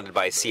been founded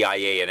by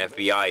CIA and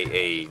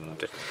FBI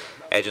and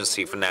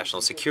Agency for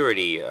National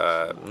Security.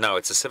 Now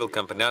it's a civil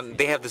company. And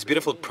they have this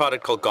beautiful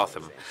product called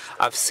Gotham.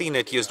 I've seen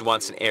it used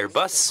once in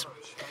Airbus.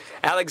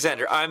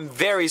 Alexander, I'm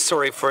very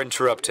sorry for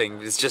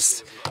interrupting. It's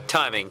just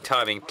timing.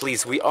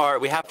 Please, we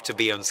have to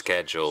be on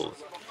schedule.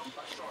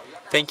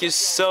 Thank you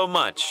so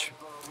much.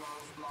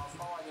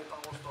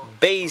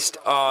 Based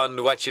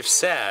on what you've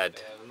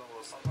said,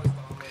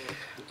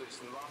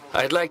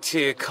 I'd like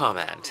to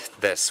comment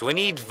this. We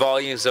need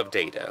volumes of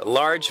data,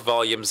 large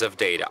volumes of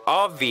data.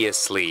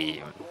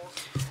 Obviously,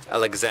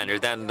 Alexander,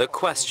 then the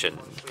question.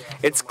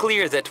 It's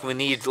clear that we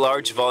need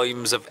large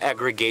volumes of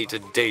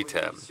aggregated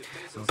data,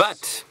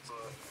 but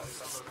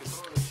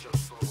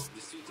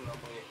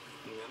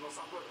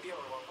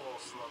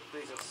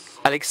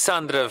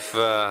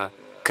Alexandrov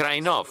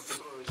Krainov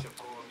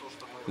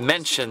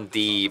mentioned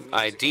the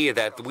idea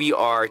that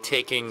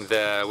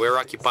we're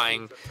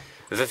occupying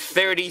the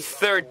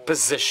 33rd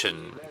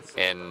position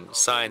in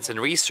science and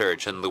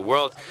research in the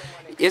world.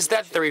 Is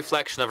that the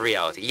reflection of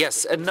reality?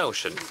 Yes, a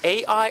notion.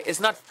 AI is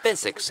not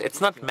physics,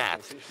 it's not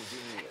math.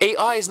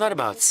 AI is not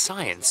about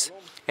science.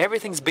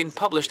 Everything's been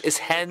published is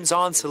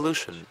hands-on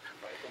solution,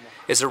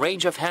 is a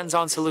range of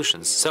hands-on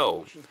solutions.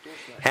 So,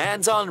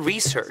 hands-on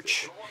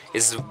research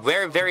is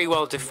very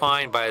well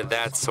defined by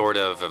that sort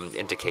of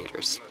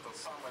indicators.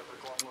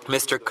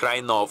 Mr.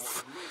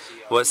 Krainov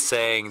was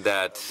saying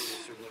that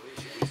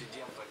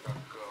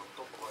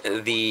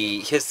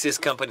his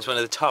company is one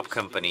of the top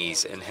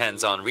companies in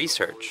hands-on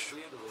research,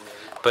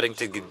 putting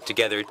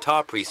together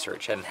top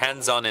research and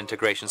hands-on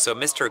integration. So,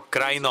 Mr.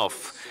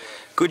 Krainov,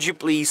 could you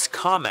please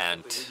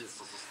comment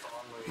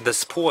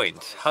this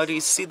point? How do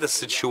you see the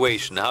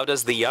situation? How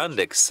does the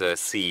Yandex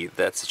see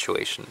that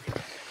situation?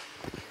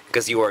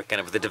 Because you are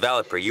kind of the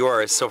developer, you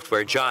are a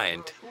software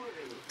giant.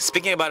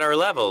 Speaking about our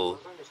level,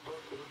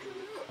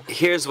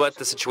 here's what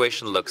the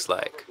situation looks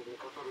like.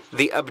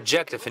 The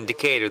objective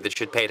indicator that you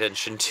should pay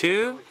attention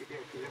to,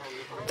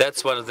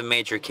 that's one of the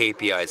major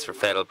KPIs for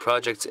federal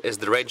projects, is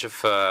the range of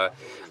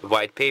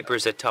white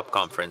papers at top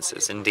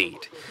conferences.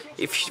 Indeed,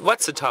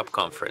 what's a top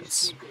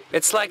conference?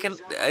 It's like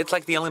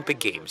the Olympic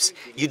Games.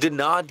 You do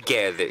not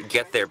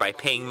get there by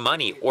paying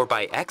money or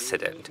by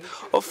accident.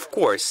 Of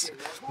course,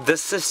 the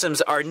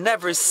systems are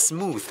never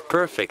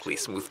perfectly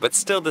smooth, but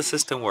still the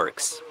system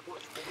works.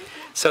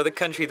 So the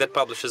country that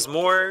publishes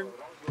more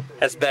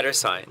has better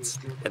science.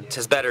 It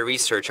has better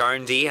research,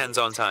 R&D,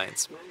 hands-on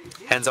science,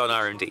 hands-on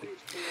R&D.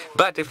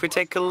 But if we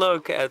take a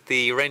look at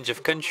the range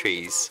of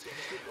countries,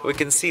 we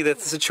can see that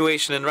the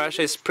situation in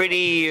Russia is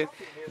pretty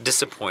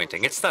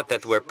disappointing. It's not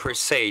that we're per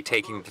se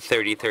taking the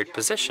 33rd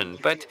position,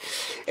 but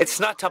it's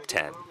not top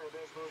 10.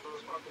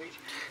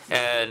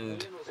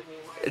 And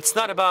it's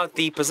not about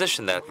the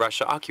position that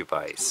Russia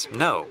occupies.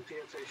 No.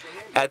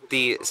 At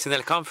the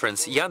Sinel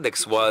conference,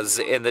 Yandex was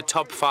in the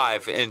top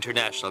 5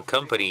 international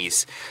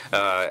companies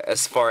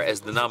as far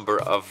as the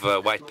number of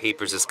white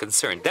papers is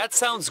concerned. That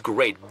sounds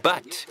great,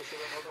 but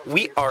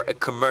we are a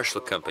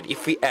commercial company.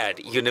 If we add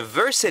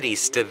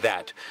universities to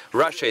that,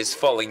 Russia is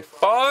falling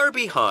far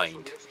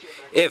behind.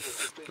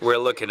 If we're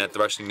looking at the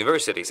Russian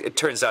universities, it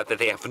turns out that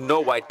they have no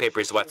white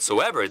papers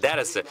whatsoever. That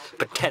is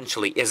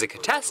potentially a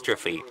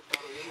catastrophe.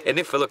 And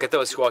if we look at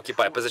those who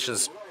occupy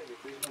positions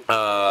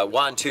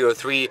one, two, or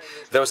three,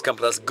 those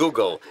companies,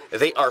 Google,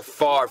 they are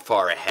far,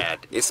 far ahead.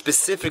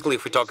 Specifically,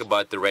 if we talk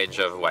about the range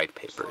of white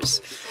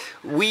papers,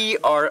 we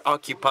are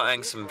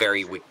occupying some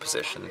very weak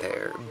position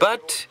there,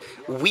 but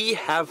we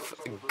have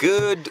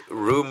good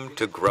room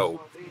to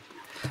grow.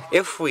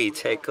 If we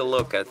take a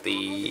look at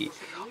the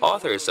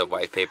authors of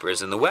white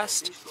papers in the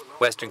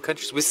Western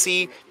countries, we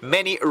see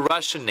many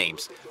Russian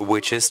names,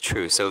 which is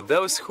true. So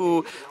those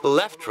who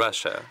left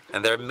Russia,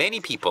 and there are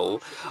many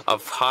people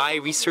of high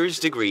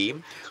research degree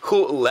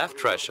who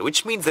left Russia,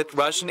 which means that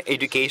Russian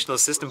educational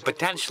system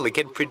potentially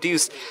can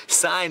produce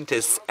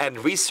scientists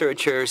and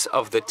researchers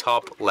of the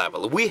top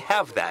level. We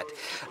have that.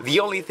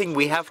 The only thing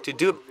we have to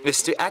do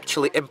is to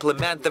actually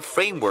implement the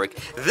framework,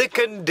 the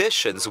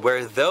conditions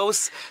where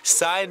those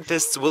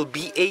scientists will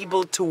be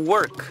able to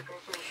work.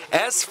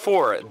 As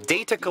for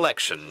data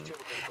collection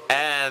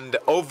and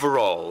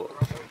overall,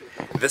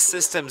 the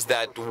systems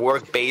that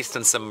work based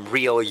on some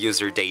real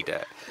user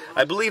data,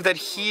 I believe that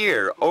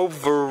here,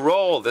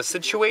 overall, the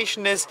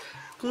situation is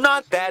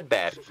not that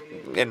bad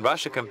in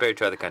Russia compared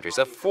to other countries.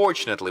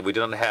 Unfortunately, we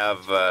don't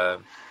have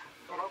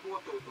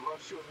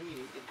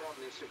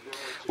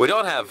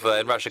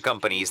in Russia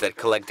companies that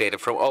collect data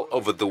from all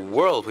over the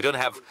world. We don't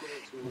have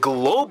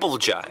global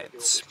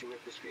giants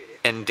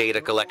in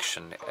data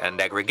collection and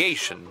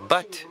aggregation,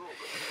 but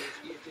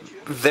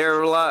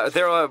there's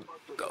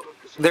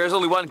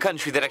only one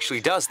country that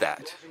actually does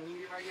that.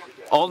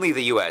 Only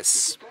the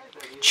US.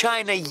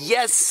 China,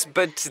 yes,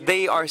 but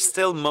they are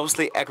still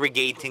mostly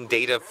aggregating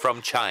data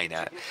from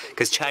China,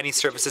 because Chinese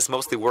services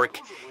mostly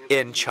work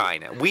in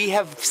China. We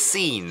have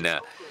seen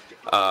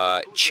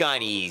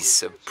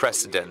Chinese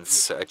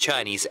precedents,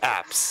 Chinese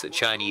apps,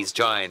 Chinese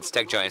giants,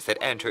 tech giants that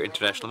enter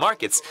international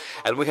markets,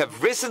 and we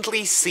have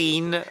recently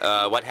seen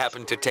what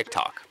happened to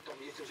TikTok.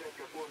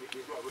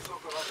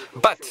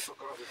 But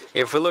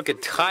if we look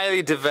at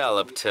highly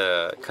developed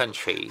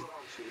country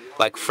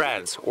like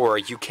France or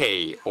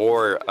UK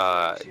or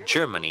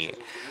Germany,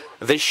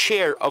 the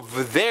share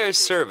of their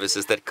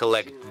services that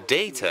collect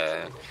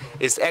data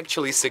is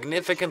actually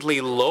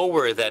significantly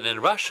lower than in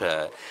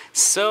Russia.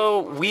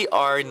 So we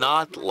are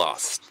not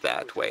lost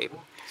that way.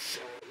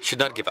 Should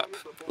not give up.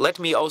 Let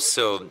me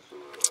also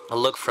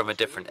look from a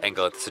different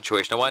angle at the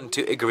situation. I want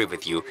to agree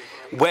with you.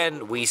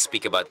 When we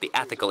speak about the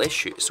ethical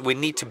issues, we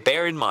need to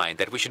bear in mind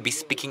that we should be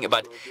speaking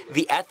about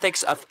the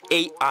ethics of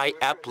AI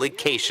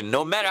application.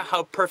 No matter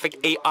how perfect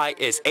AI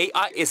is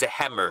a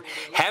hammer.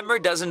 Hammer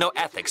doesn't know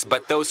ethics,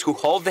 but those who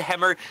hold the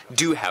hammer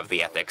do have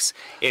the ethics.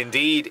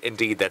 Indeed,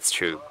 indeed, that's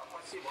true.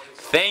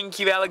 Thank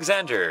you,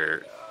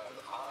 Alexander.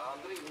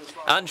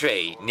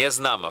 Andrei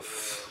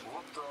Neznamov.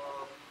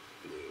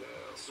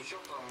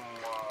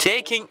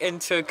 Taking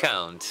into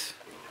account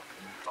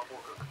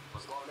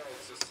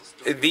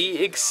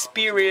the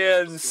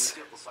experience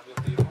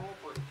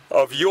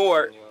of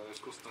your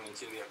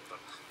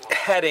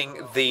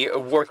heading the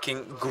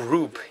working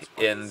group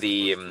in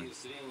the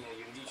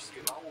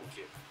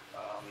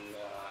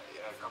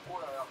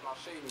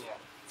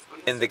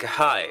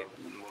KHI.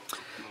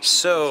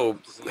 So,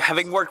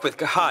 having worked with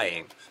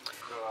KHI,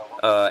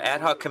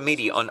 ad hoc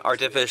committee on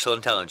artificial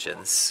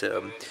intelligence,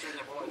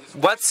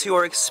 what's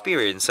your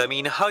experience? I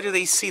mean, how do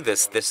they see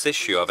this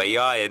issue of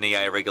AI and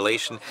AI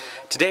regulation?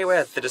 Today we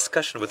had the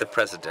discussion with the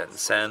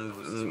presidents,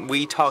 and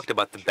we talked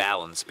about the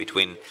balance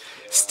between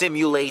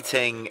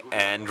stimulating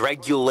and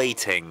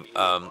regulating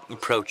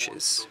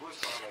approaches.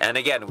 And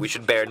again, we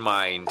should bear in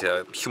mind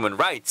human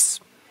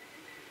rights.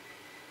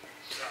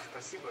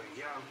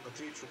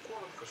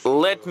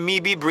 Let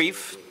me be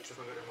brief,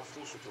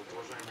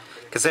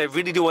 because I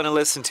really do want to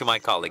listen to my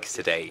colleagues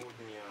today.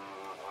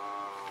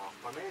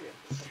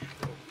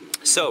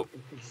 So,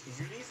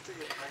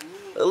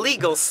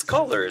 legal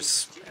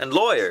scholars and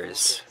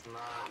lawyers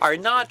are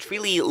not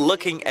really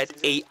looking at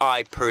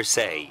AI per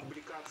se.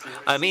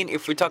 I mean,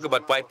 if we talk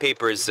about white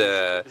papers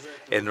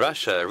in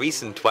Russia,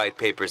 recent white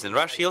papers in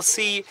Russia, you'll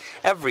see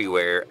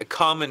everywhere a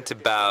comment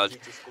about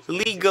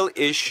legal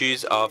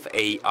issues of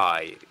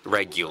AI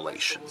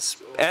regulations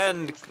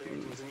and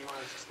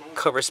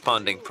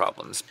corresponding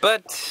problems.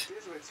 But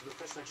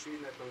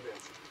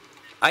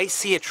I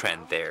see a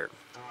trend there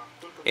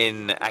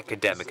in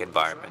academic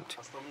environment.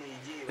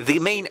 The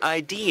main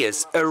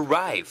ideas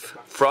arrive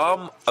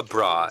from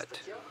abroad.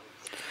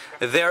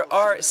 There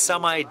are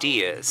some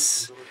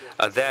ideas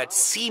that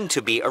seem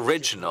to be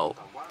original,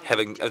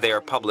 they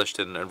are published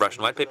in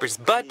Russian white papers,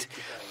 but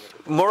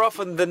more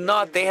often than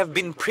not, they have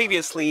been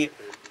previously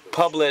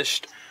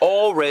published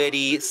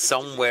already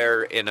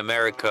somewhere in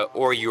America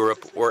or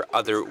Europe or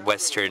other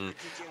Western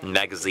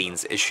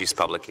magazines, issues,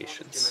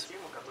 publications.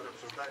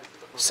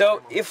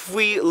 So if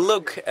we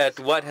look at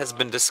what has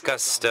been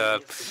discussed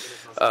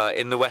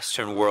in the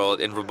Western world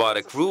in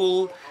robotic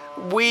rule,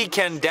 we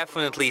can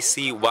definitely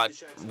see what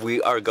we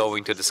are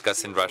going to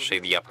discuss in Russia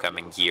in the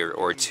upcoming year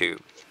or two.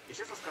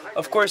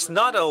 Of course,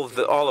 not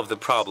all of the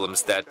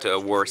problems that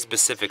were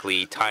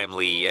specifically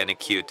timely and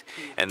acute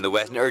and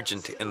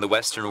urgent in the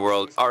Western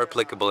world are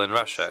applicable in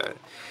Russia.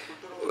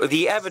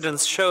 The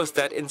evidence shows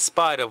that in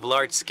spite of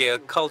large-scale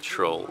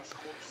cultural,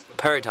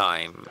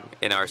 paradigm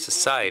in our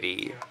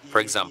society, for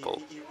example,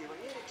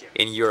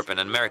 in Europe and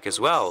America as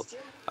well,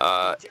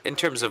 in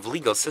terms of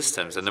legal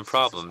systems and the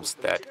problems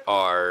that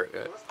are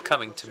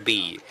coming to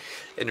be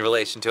in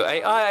relation to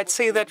AI, I'd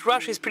say that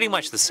Russia is pretty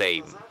much the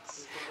same.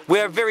 We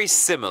are very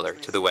similar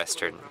to the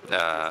Western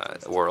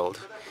world.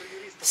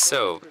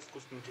 So,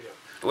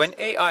 when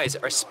AIs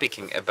are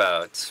speaking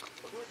about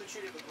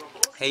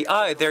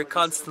AI, they're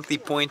constantly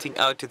pointing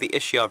out to the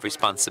issue of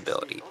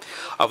responsibility,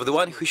 of the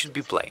one who should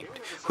be blamed,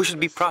 who should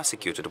be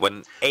prosecuted when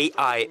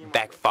AI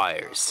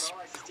backfires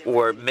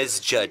or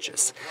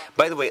misjudges.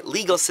 By the way,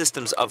 legal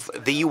systems of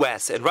the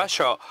US and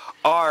Russia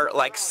are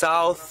like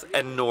South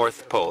and North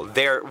Pole.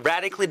 They're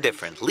radically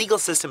different. Legal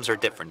systems are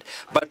different,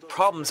 but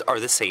problems are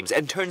the same.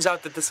 And turns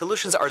out that the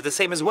solutions are the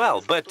same as well.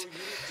 But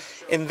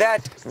in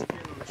that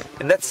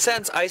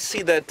sense, I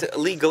see that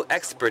legal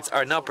experts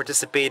are now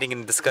participating in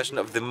the discussion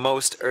of the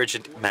most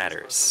urgent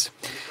matters.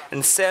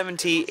 And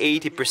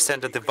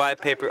 70–80% of the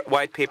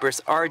white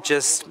papers are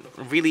just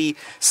really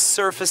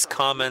surface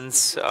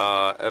comments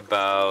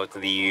about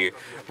the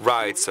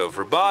rights of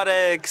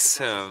robotics,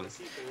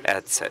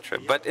 etc.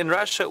 But in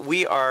Russia,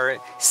 we are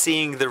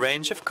seeing the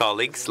range of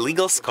colleagues,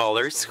 legal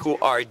scholars, who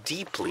are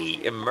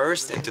deeply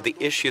immersed into the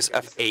issues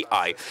of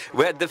AI.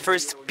 We had the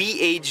first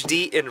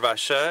PhD in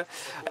Russia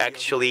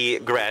actually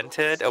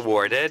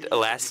awarded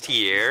last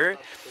year,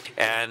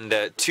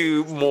 and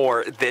 2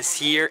 more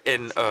this year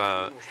in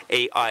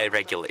AI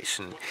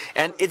regulation.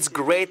 And it's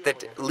great that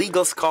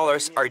legal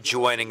scholars are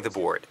joining the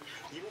board.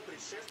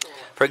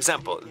 For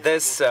example,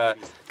 this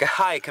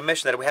high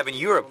commission that we have in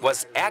Europe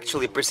was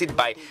actually preceded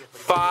by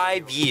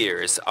 5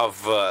 years of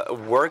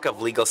work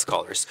of legal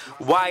scholars.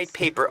 White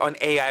paper on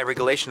AI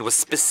regulation was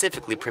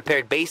specifically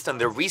prepared based on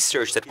the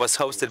research that was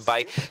hosted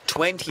by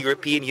 20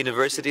 European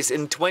universities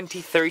in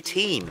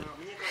 2013.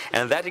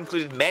 And that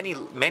included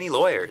many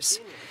lawyers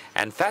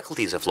and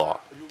faculties of law.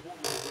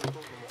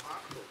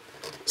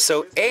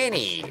 So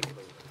any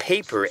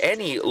paper,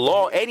 any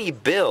law, any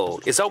bill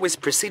is always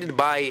preceded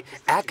by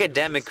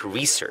academic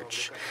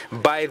research,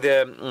 by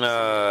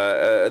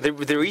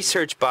the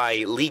research by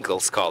legal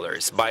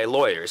scholars, by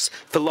lawyers,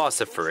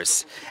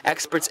 philosophers,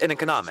 experts in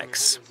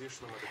economics.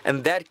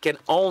 And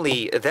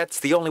that's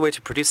the only way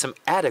to produce some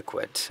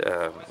adequate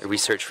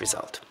research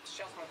result.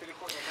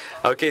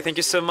 Okay, thank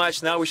you so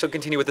much. Now we shall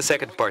continue with the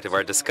second part of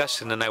our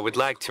discussion, and I would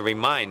like to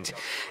remind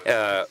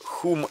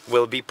whom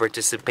will be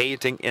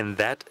participating in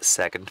that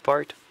second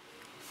part.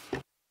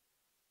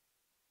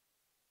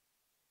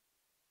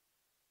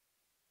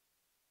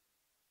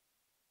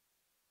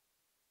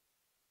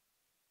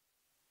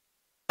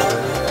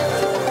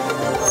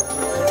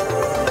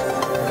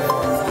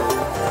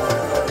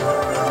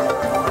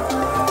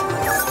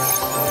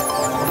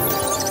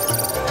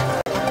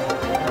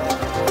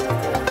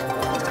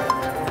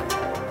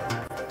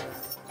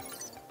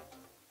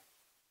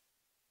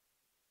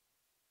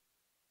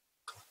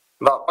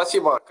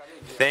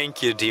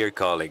 Thank you, dear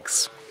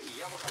colleagues.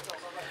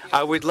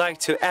 I would like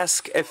to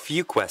ask a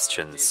few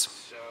questions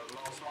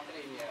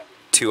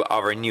to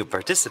our new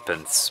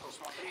participants.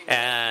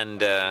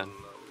 And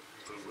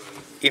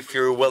if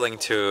you're willing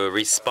to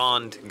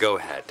respond, go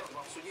ahead.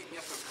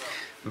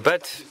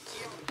 But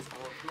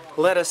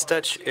let us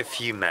touch a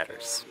few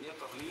matters.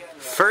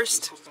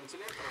 First,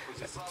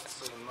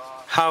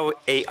 how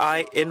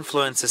AI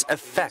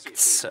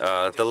affects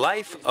the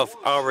life of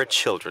our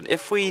children.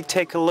 If we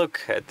take a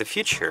look at the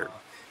future,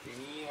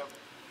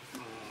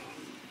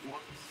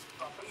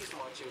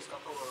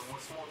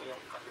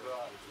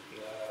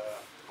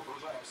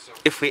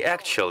 if we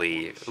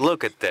actually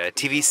look at the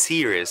TV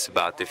series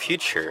about the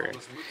future,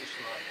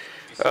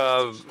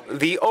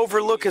 the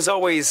overlook is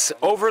always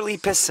overly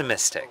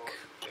pessimistic.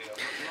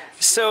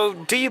 So,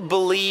 do you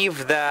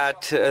believe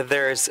that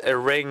there's a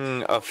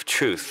ring of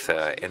truth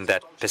in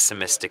that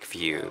pessimistic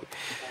view?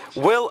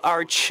 Will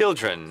our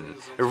children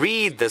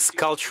read this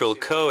cultural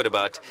code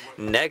about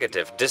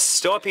negative,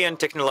 dystopian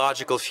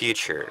technological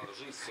future?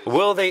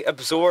 Will they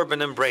absorb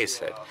and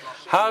embrace it?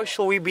 How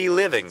shall we be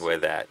living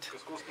with that?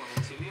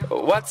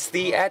 What's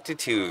the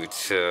attitude?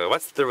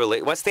 What's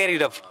the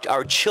attitude of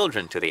our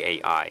children to the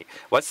AI?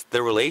 What's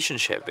the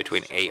relationship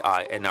between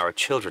AI and our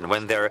children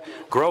when they're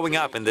growing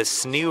up in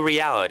this new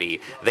reality?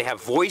 They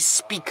have voice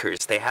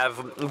speakers, they have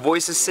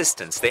voice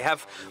assistants, they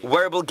have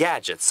wearable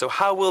gadgets. So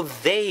how will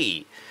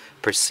they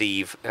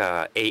perceive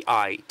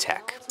AI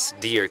tech?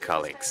 Dear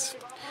colleagues,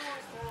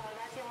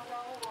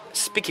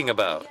 speaking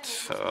about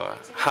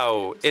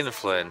how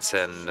influence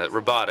and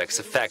robotics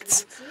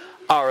affects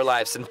our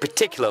lives, and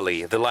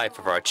particularly the life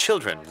of our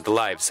children, the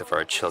lives of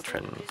our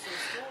children.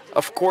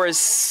 Of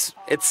course,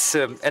 it's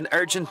an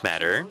urgent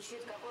matter,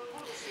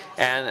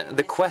 and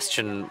the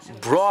question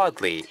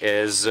broadly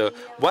is,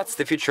 what's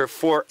the future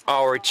for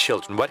our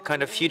children? What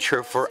kind of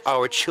future for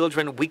our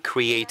children we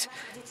create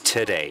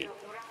today?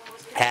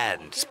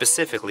 And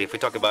specifically, if we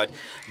talk about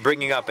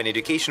bringing up an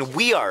education,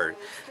 we are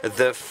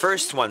the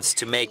first ones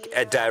to make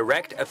a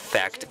direct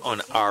effect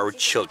on our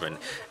children.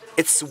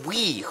 It's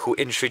we who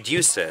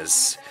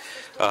introduces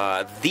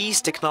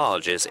these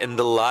technologies in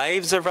the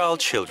lives of our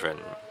children.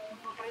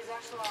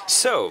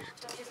 So,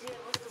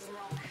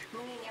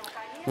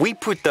 we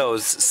put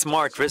those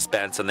smart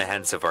wristbands on the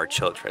hands of our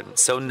children.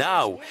 So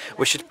now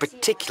we should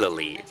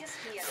particularly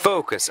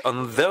focus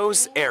on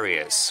those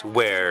areas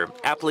where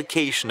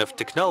application of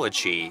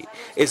technology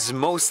is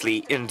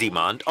mostly in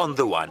demand on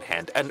the one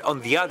hand, and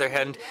on the other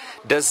hand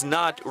does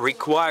not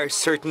require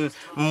certain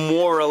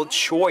moral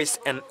choice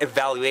and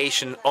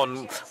evaluation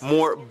on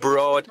more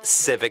broad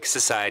civic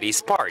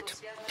society's part.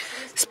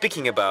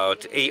 Speaking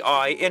about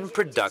AI in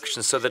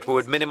production so that we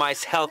would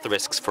minimize health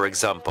risks, for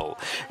example,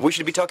 we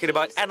should be talking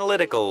about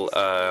analytical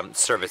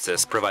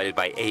services provided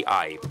by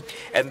AI.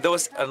 And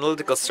those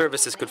analytical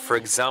services could, for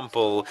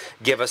example,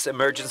 give us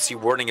emergency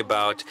warning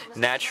about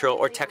natural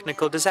or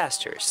technical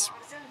disasters.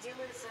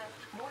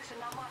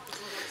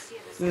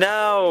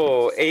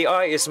 Now,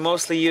 AI is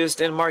mostly used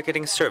in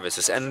marketing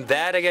services, and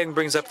that again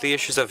brings up the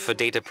issues of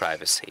data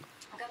privacy.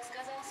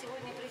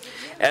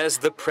 As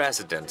the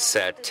president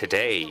said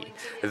today,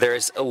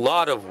 there's a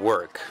lot of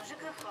work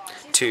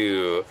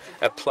to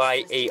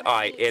apply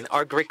AI in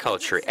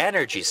agriculture,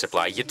 energy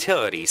supply,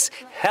 utilities,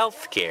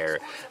 healthcare.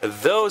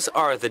 Those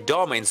are the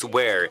domains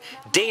where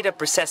data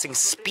processing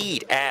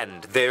speed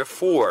and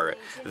therefore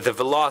the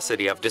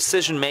velocity of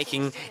decision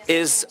making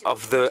is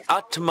of the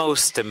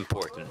utmost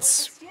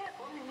importance.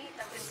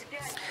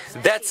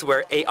 That's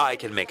where AI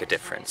can make a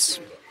difference.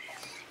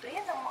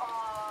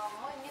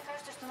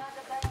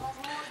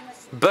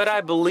 But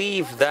I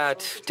believe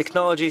that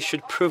technology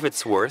should prove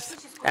its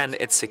worth and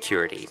its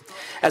security,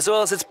 as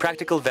well as its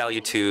practical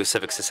value to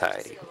civic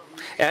society,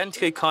 and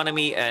to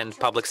economy and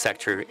public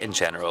sector in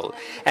general.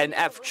 And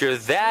after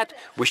that,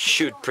 we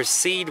should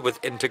proceed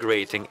with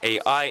integrating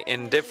AI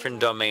in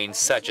different domains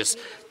such as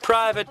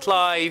private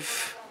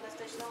life.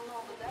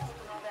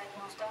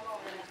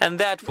 And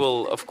that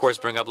will, of course,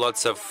 bring up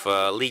lots of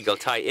legal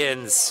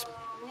tie-ins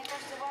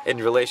in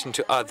relation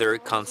to other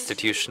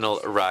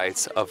constitutional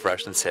rights of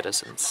Russian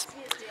citizens.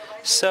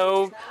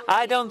 So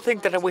I don't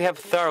think that we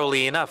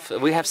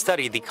have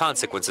studied the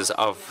consequences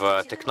of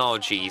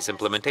technology's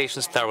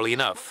implementations thoroughly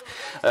enough.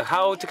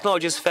 How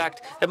technology is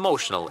affect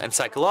emotional and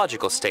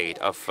psychological state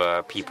of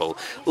people.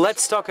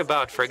 Let's talk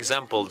about, for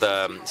example,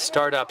 the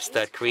startups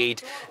that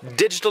create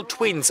digital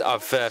twins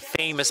of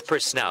famous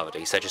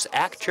personalities, such as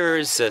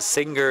actors,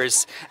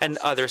 singers, and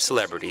other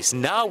celebrities.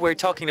 Now we're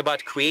talking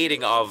about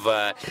creating of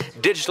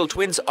digital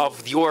twins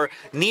of your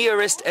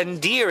nearest and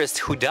dearest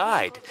who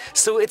died.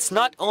 So it's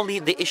not only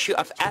the issue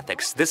of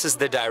ethics. This is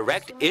the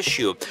direct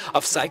issue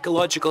of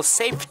psychological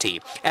safety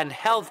and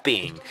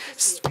health-being,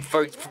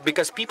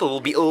 because people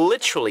will be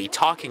literally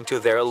talking to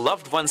their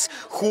loved ones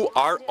who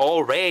are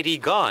already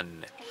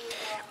gone.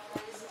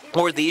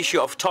 Or the issue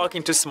of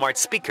talking to smart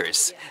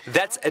speakers.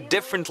 That's a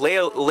different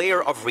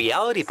layer of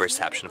reality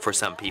perception for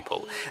some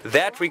people.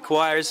 That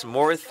requires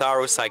more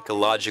thorough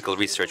psychological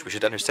research. We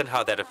should understand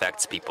how that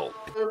affects people.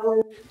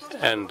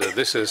 And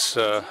this is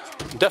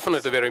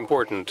definitely very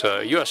important.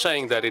 You are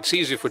saying that it's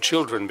easy for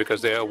children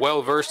because they are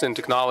well versed in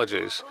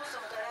technologies.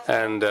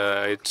 And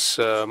it's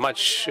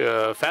much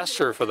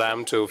faster for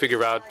them to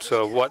figure out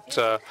what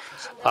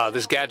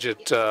this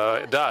gadget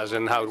does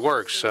and how it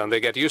works. And they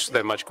get used to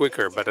them much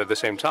quicker. But at the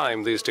same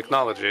time, these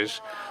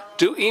technologies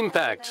do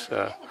impact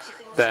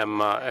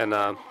them in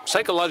a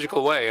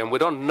psychological way. And we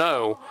don't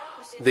know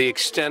the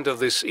extent of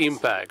this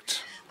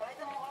impact.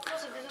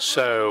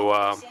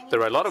 So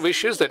there are a lot of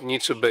issues that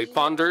need to be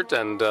pondered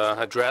and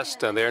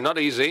addressed, and they're not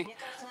easy.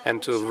 And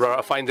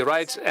to find the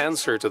right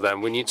answer to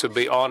them, we need to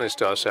be honest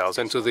to ourselves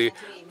and to the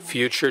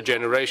future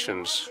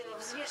generations.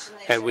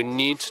 And we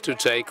need to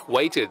take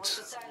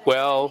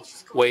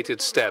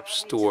well-weighted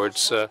steps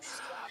towards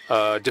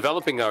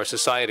developing our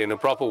society in a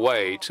proper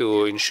way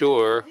to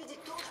ensure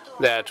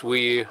that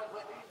we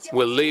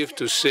will live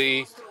to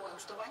see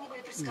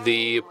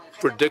the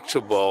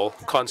predictable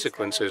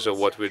consequences of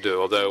what we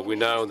do, although we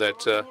know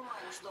that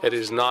it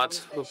is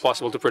not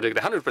possible to predict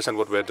 100%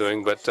 what we're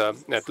doing, but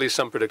at least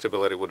some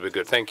predictability would be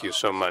good. Thank you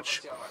so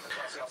much.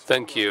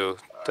 Thank you,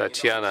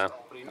 Tatiana.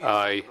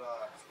 I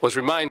was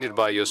reminded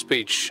by your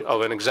speech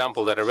of an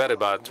example that I read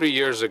about 3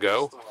 years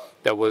ago.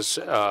 There was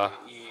a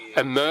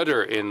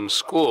murder in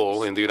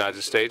school in the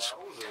United States.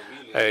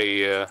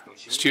 A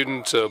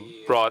student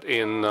brought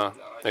in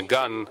a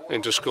gun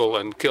into school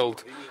and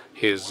killed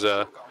his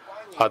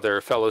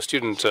other fellow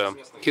student.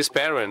 His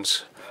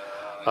parents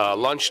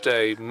launched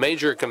a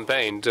major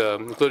campaign,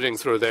 including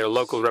through their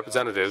local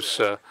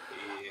representatives,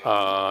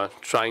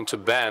 trying to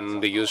ban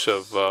the use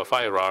of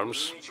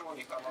firearms.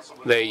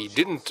 They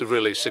didn't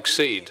really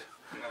succeed.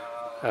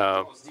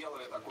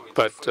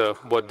 But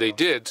what they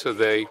did,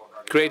 they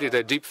created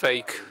a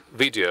deepfake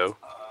video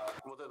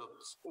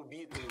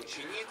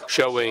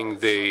showing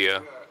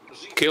the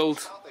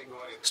killed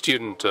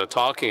student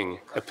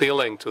talking,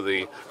 appealing to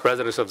the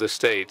residents of the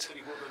state,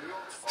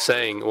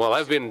 saying, well,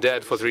 I've been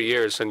dead for 3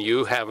 years and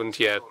you haven't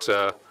yet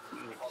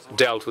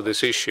dealt with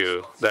this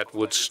issue that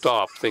would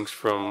stop things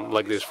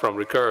like this from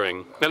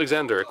recurring.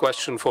 Alexander, a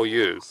question for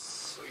you.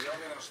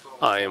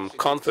 I am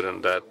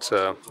confident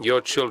that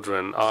your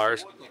children are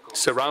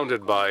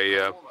surrounded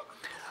by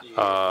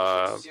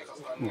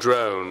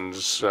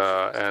drones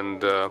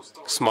and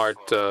smart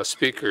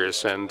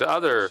speakers and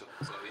other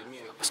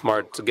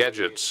smart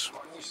gadgets.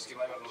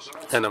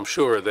 And I'm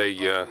sure they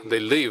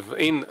live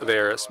in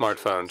their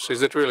smartphones.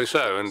 Is it really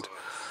so? And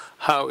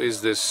how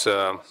is this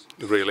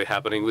really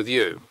happening with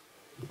you?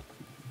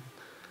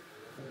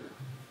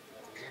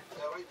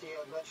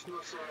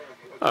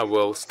 I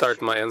will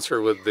start my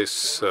answer with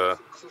this.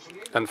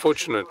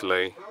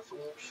 Unfortunately,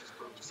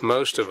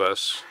 most of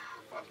us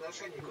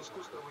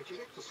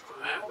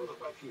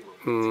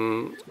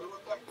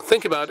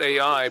think about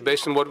AI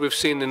based on what we've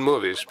seen in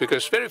movies,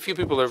 because very few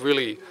people are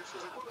really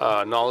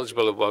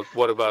knowledgeable about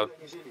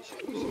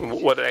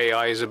what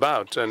AI is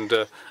about. And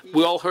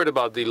we all heard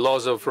about the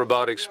laws of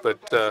robotics, but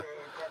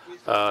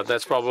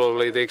that's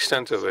probably the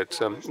extent of it.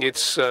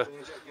 It's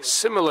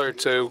similar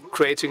to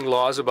creating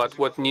laws about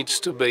what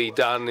needs to be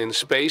done in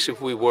space if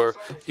we were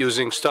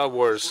using Star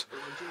Wars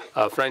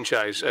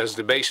franchise as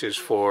the basis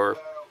for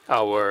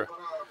our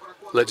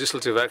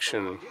legislative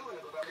action.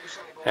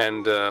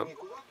 And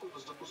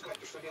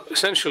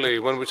essentially,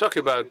 when we talk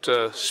about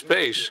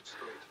space,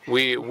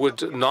 we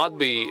would not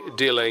be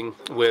dealing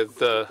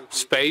with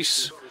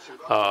space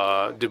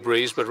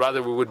debris, but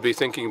rather we would be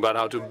thinking about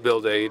how to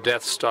build a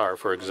Death Star,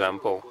 for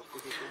example.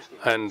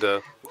 And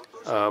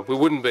we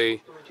wouldn't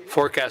be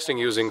forecasting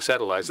using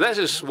satellites. That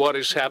is what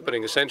is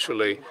happening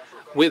essentially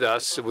with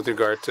us with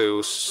regard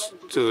to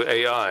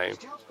AI,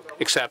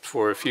 except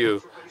for a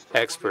few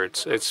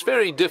experts. It's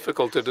very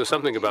difficult to do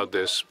something about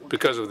this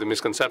because of the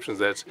misconceptions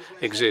that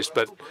exist.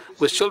 But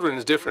with children,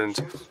 it's different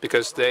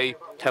because they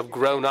have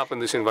grown up in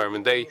this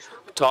environment. They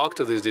talk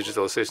to these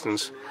digital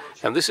assistants.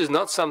 And this is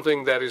not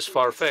something that is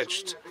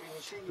far-fetched.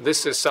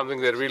 This is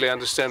something they really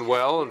understand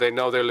well. They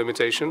know their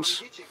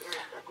limitations.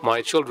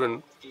 My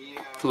children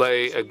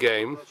play a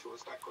game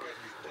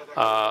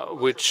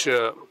which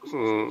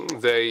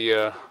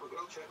they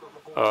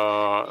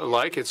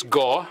like. It's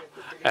Go.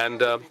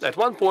 And at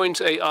one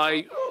point,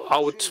 AI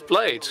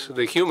outplayed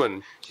the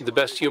human, the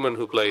best human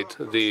who played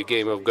the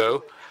game of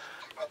Go.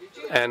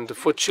 And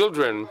for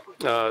children,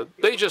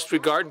 they just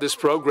regard this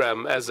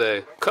program as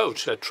a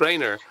coach, a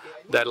trainer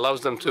that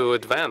allows them to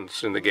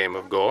advance in the game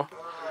of Go.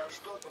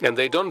 And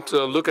they don't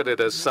look at it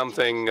as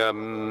something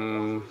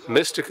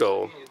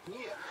mystical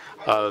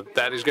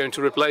that is going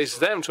to replace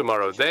them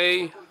tomorrow.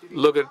 They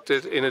look at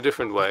it in a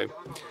different way.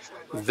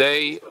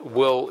 They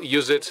will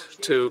use it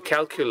to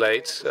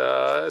calculate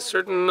a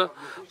certain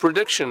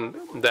prediction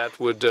that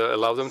would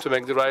allow them to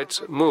make the right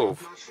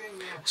move.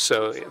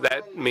 So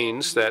that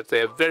means that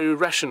they are very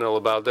rational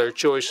about their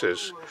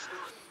choices.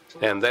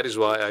 And that is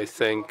why I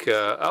think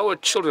our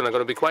children are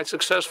going to be quite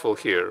successful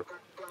here.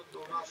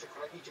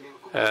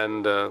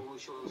 And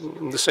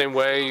in the same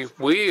way,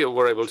 we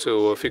were able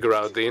to figure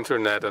out the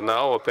internet, and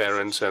our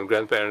parents and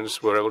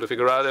grandparents were able to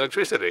figure out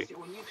electricity.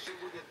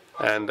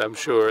 And I'm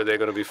sure they're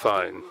going to be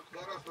fine.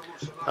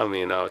 I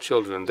mean, our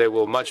children, they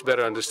will much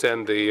better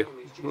understand the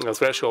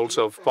thresholds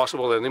of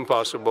possible and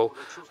impossible,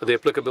 the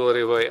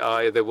applicability of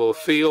AI. They will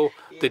feel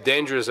the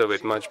dangers of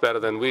it much better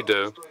than we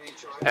do.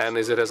 And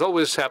as it has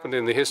always happened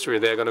in the history,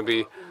 they're going to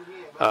be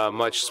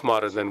much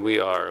smarter than we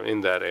are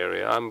in that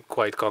area. I'm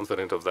quite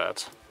confident of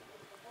that.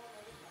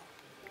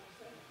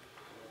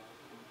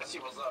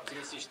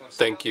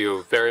 Thank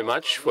you very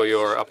much for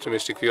your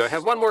optimistic view. I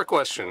have one more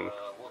question.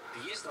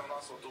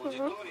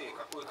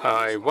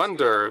 I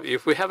wonder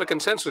if we have a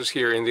consensus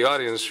here in the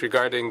audience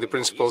regarding the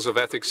principles of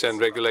ethics and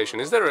regulation.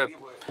 Is there an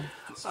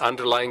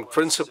underlying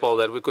principle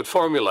that we could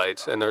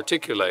formulate and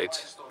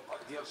articulate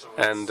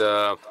and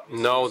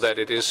know that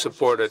it is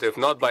supported, if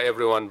not by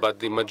everyone, but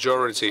the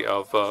majority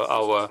of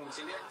our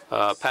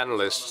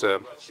panelists?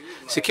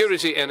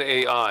 Security and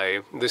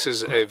AI, this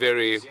is a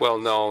very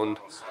well-known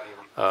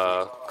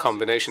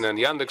combination. And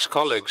Yandex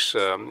colleagues,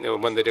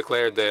 when they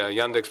declared the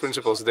Yandex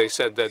principles, they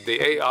said that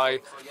the AI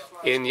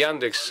in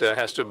Yandex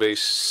has to be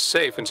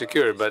safe and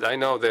secure. But I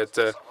know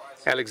that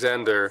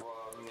Alexander,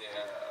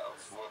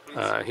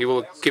 he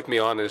will keep me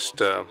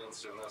honest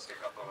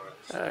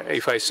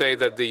if I say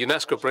that the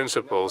UNESCO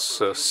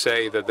principles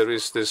say that there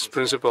is this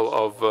principle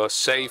of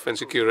safe and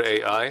secure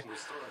AI,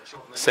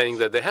 saying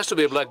that there has to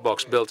be a black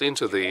box built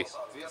into the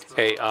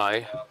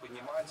AI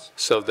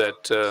so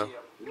that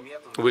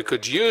we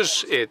could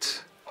use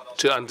it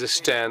to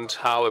understand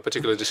how a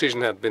particular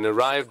decision had been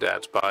arrived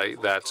at by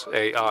that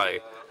AI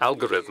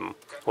algorithm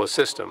or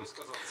system.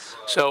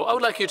 So I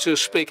would like you to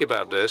speak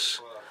about this,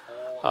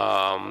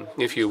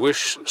 if you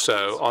wish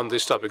so, on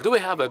this topic. Do we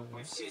have a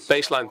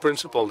baseline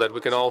principle that we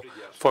can all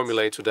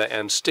formulate today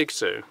and stick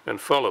to and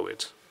follow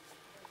it?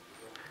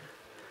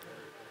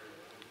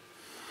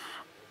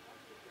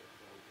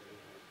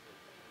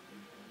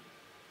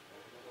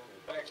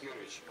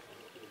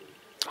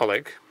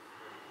 Oleg,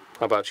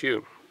 how about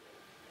you?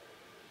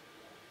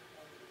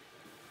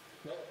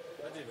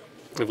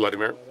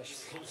 Vladimir,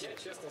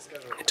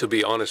 to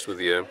be honest with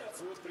you,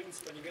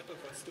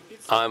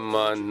 I'm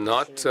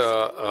not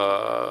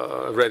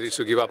ready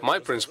to give up my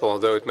principle,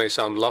 although it may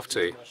sound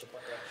lofty.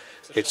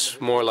 It's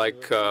more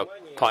like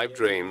pipe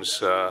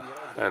dreams.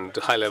 and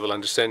high-level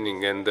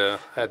understanding and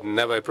had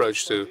never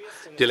approach to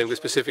dealing with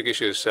specific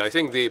issues. I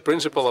think the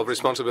principle of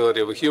responsibility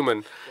of a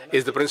human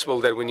is the principle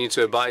that we need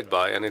to abide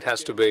by, and it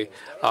has to be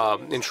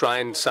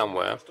enshrined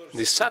somewhere.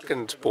 The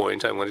second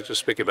point I wanted to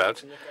speak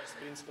about,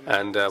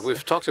 and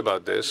we've talked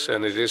about this,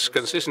 and it is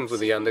consistent with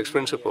the Yandex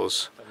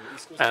principles,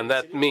 and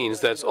that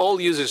means that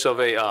all users of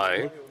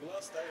AI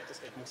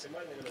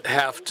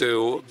have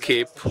to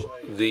keep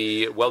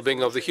the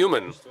well-being of the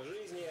human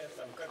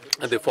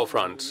at the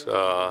forefront.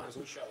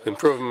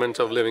 Improvement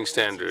of living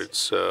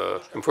standards,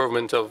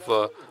 improvement of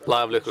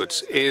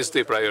livelihoods is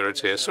the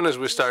priority. As soon as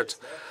we start,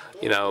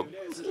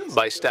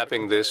 by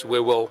stepping this, we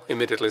will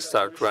immediately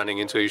start running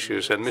into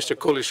issues. And Mr.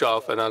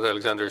 Kulishov and other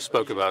Alexander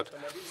spoke about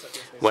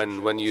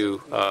when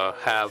you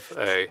have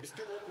a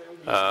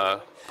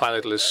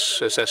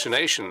pilotless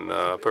assassination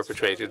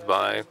perpetrated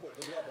by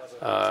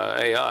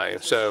AI.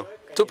 So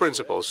two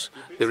principles: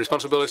 the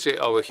responsibility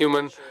of a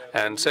human,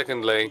 and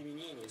secondly,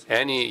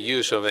 any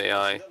use of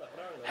AI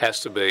has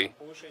to be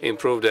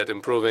improved at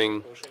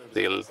improving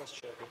the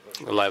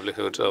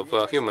livelihood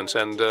of humans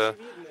and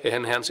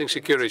enhancing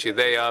security.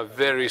 They are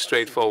very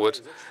straightforward,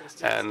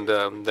 and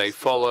they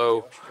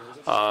follow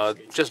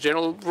just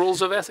general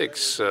rules of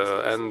ethics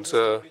and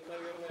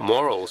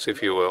morals,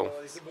 if you will.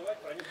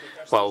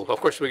 Well,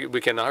 of course,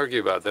 we can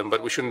argue about them,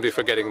 but we shouldn't be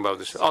forgetting about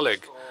this.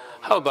 Oleg,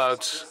 how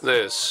about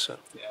this?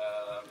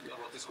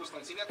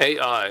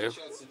 AI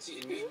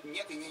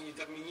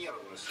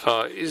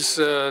is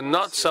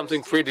not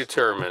something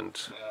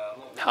predetermined.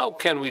 How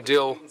can we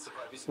deal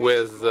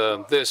with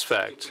this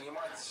fact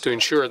to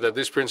ensure that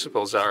these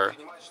principles are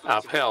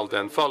upheld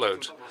and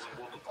followed,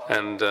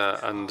 and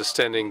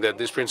understanding that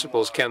these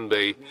principles can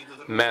be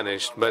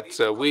managed, but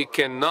we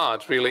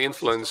cannot really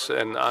influence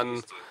an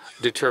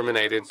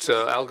undetermined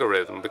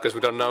algorithm because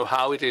we don't know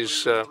how it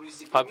is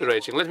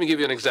operating. Let me give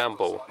you an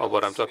example of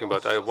what I'm talking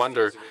about. I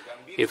wonder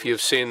if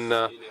you've seen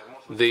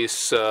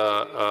this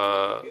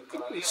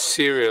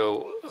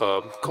serial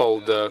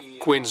called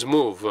Queen's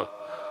Move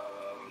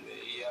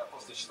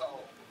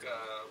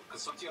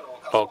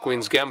or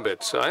Queen's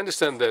Gambit. So I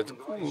understand that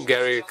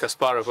Gary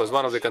Kasparov was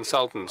one of the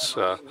consultants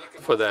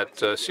for that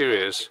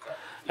series,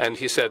 and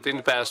he said in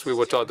the past we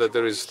were taught that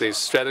there is this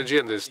strategy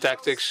and there's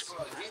tactics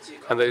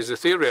and there is a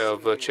theory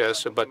of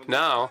chess, but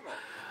now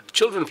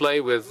children play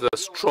with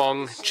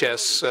strong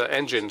chess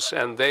engines,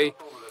 and they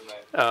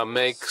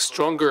make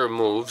stronger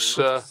moves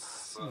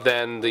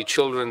than the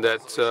children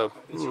that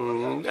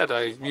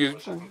are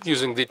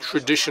using the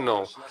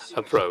traditional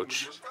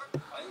approach.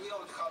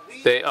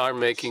 They are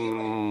making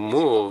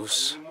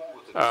moves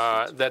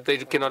that they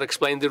cannot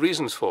explain the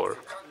reasons for.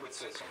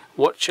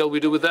 What shall we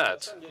do with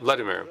that,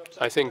 Vladimir?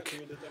 I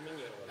think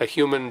a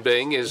human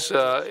being is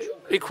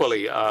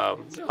equally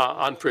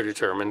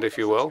unpredetermined, if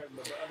you will,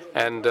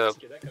 and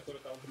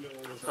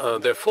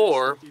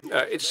therefore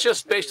it's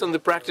just based on the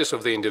practice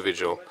of the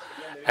individual.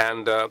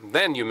 And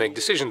then you make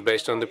decisions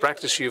based on the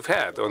practice you've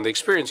had, on the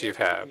experience you've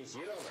had.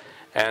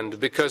 And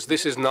because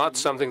this is not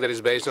something that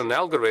is based on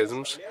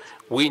algorithms,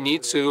 we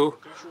need to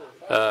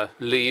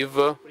leave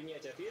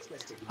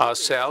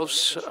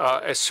ourselves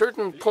a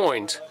certain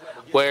point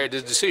where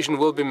the decision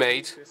will be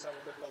made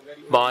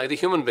by the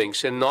human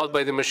beings and not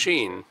by the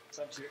machine.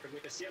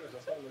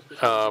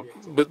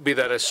 Be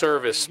that a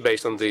service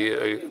based on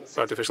the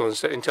artificial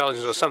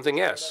intelligence or something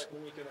else.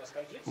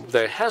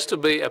 There has to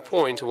be a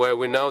point where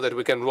we know that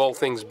we can roll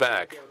things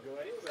back.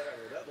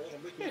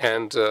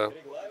 And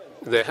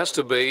there has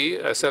to be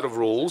a set of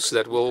rules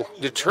that will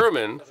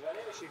determine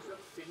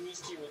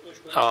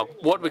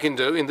what we can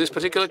do in this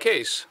particular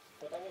case.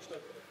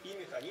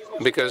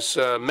 Because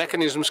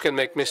mechanisms can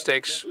make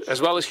mistakes as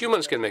well as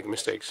humans can make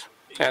mistakes.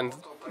 And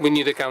we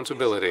need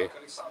accountability.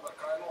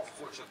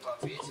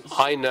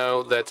 I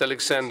know that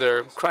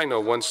Alexander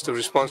Krynov wants to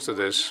respond to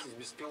this.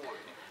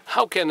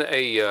 How can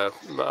a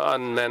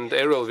unmanned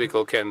aerial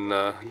vehicle can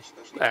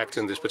act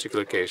in this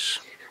particular case?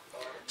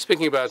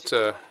 Speaking about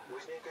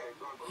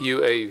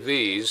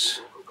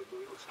UAVs,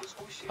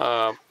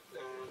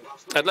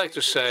 I'd like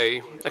to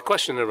say a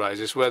question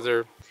arises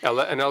whether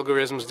an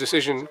algorithm's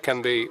decision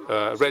can be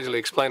readily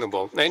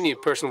explainable. Any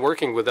person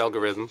working with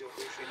algorithm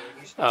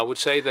would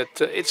say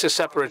that it's a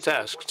separate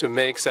task to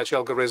make such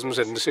algorithms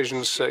and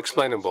decisions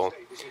explainable.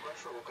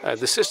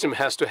 The system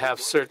has to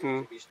have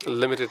certain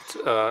limited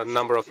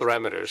number of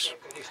parameters.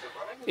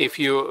 If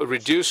you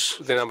reduce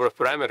the number of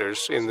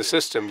parameters in the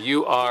system,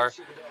 you are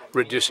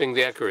reducing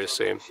the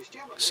accuracy.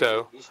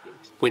 So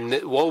we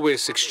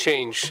always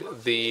exchange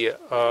the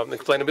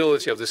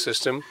explainability of the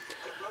system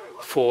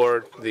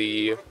for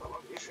the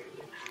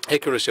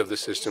accuracy of the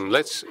system.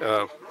 Let's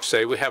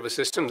say we have a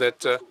system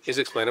that is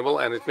explainable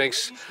and it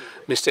makes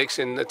mistakes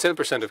in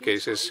 10% of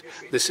cases.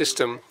 The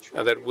system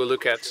that we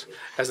look at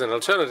as an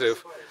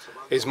alternative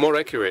is more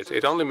accurate.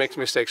 It only makes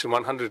mistakes in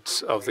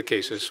 1/100 of the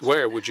cases.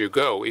 Where would you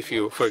go if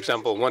you, for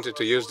example, wanted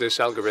to use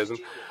this algorithm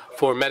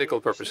for medical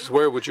purposes?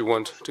 Where would you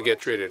want to get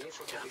treated?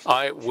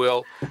 I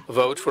will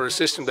vote for a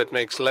system that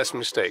makes less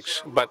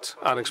mistakes, but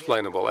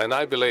unexplainable. And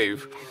I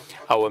believe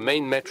our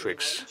main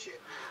metrics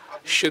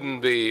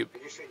shouldn't be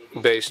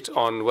based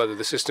on whether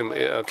the system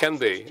can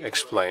be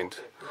explained,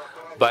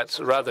 but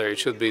rather it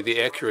should be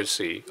the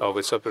accuracy of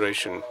its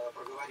operation,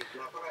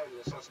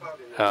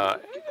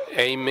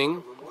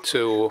 aiming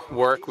to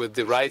work with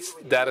the right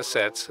data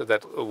sets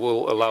that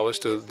will allow us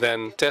to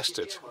then test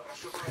it.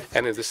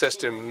 And if the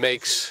system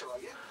makes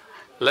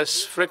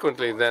less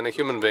frequently than a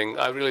human being,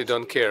 I really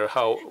don't care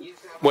how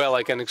well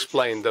I can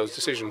explain those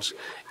decisions.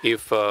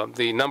 If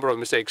the number of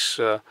mistakes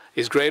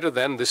is greater,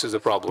 then this is a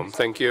problem.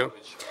 Thank you.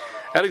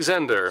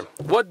 Alexander,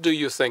 what do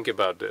you think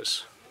about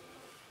this?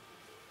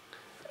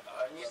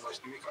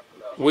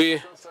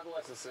 We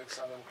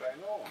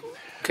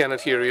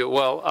cannot hear you.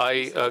 Well,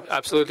 I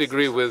absolutely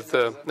agree with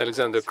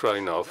Alexander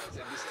Krainov.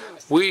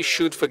 We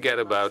should forget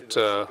about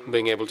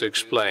being able to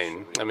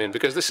explain. I mean,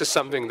 because this is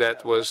something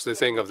that was the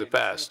thing of the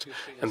past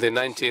in the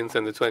 19th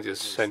and the 20th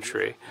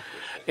century.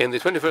 In the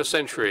 21st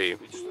century,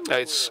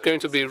 it's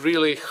going to be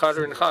really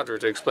harder and harder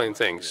to explain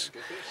things.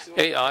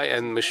 AI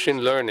and machine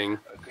learning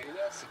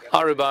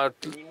are about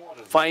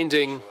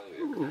finding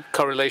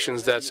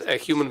correlations that a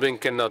human being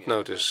cannot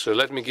notice. So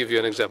let me give you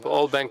an example.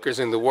 All bankers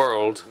in the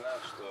world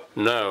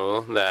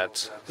know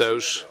that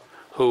those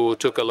who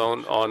took a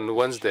loan on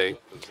Wednesday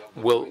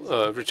will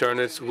return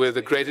it with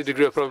a greater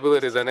degree of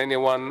probability than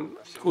anyone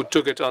who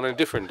took it on a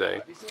different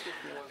day.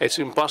 It's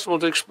impossible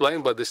to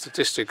explain, but the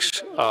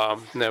statistics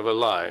never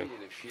lie.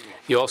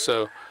 You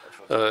also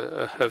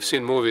have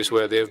seen movies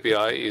where the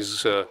FBI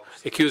is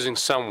accusing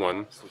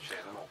someone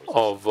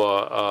of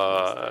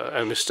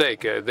a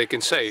mistake. They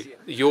can say,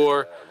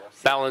 your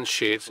balance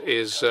sheet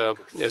is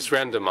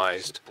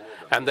randomized.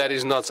 And that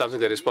is not something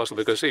that is possible,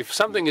 because if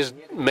something is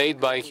made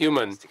by a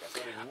human,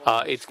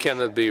 it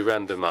cannot be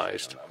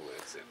randomized.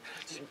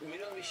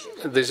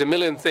 There's a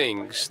million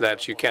things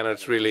that you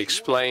cannot really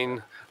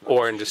explain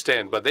or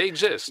understand, but they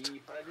exist.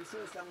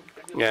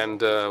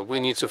 And we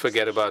need to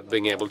forget about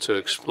being able to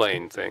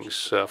explain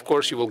things. Of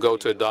course, you will go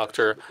to a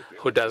doctor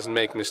who doesn't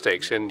make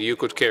mistakes, and you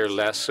could care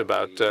less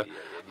about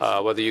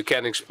whether you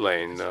can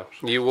explain.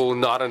 You will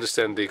not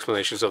understand the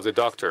explanations of the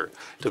doctor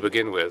to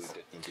begin with.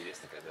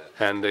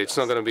 And it's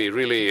not going to be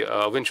really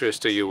of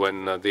interest to you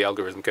when the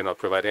algorithm cannot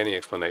provide any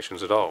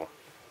explanations at all.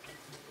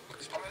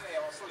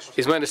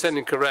 Is my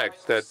understanding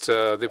correct that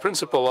the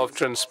principle of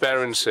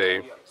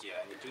transparency,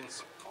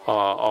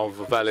 of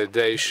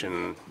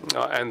validation,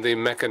 and the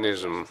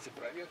mechanism,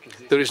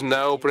 there is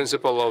no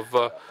principle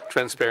of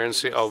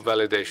transparency of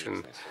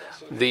validation?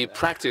 The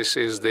practice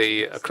is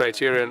the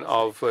criterion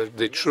of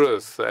the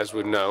truth, as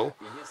we know.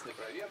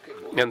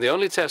 And the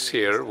only test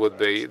here would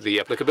be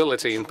the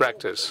applicability in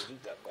practice.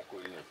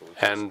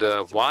 And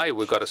why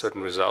we got a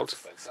certain result.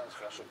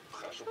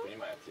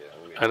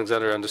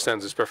 Alexander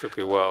understands this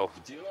perfectly well.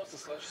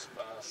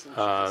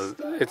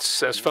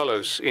 It's as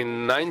follows.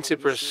 In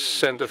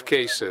 90% of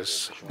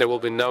cases, there will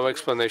be no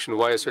explanation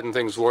why a certain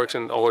thing works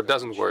or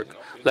doesn't work.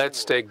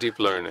 Let's take deep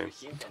learning.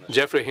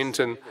 Geoffrey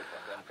Hinton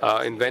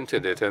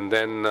invented it, and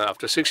then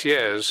after 6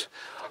 years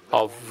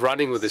of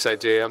running with this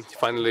idea, he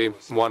finally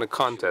won a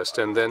contest.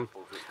 And then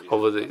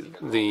over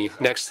the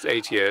next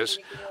 8 years,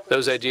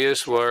 those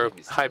ideas were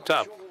hyped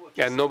up,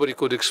 and nobody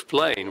could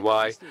explain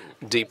why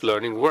deep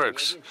learning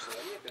works.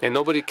 And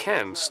nobody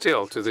can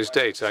still to this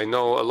date. I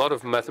know a lot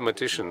of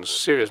mathematicians,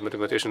 serious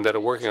mathematicians, that are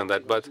working on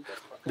that, but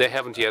they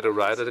haven't yet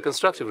arrived at a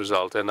constructive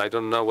result, and I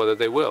don't know whether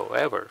they will,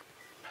 ever.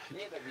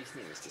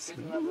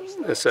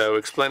 So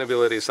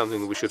explainability is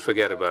something we should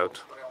forget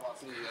about.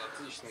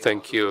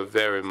 Thank you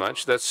very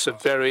much. That's a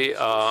very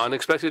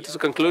unexpected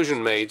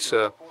conclusion made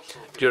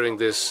during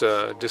this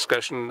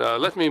discussion.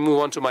 Let me move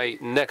on to my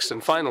next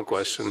and final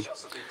question.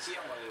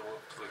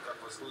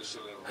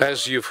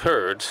 As you've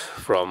heard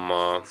from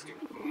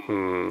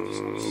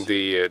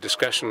the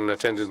discussion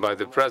attended by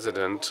the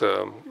President,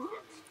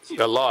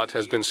 a lot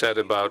has been said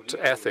about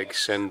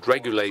ethics and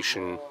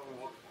regulation.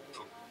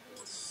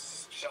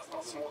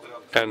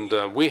 And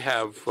we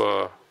have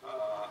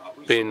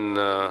been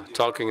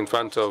talking in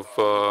front of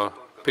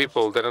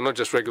people that are not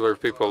just regular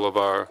people of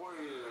our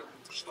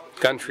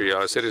country,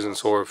 our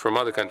citizens, or from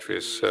other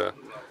countries.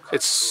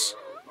 It's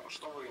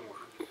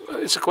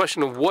a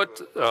question of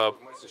what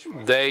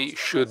they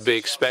should be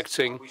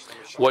expecting.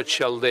 What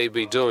shall they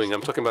be doing?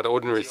 I'm talking about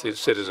ordinary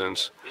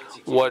citizens.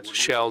 What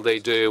shall they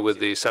do with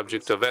the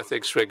subject of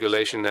ethics,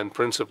 regulation, and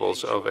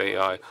principles of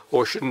AI?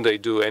 Or shouldn't they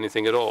do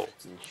anything at all?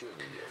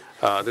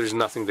 There's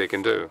nothing they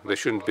can do. They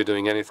shouldn't be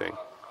doing anything.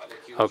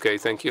 Okay,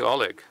 thank you.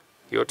 Oleg,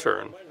 your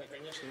turn.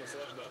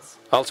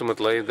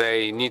 Ultimately,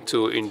 they need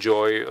to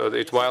enjoy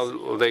it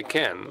while they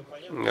can.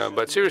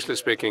 But seriously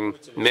speaking,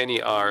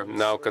 many are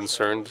now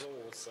concerned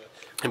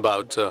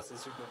about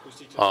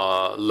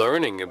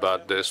learning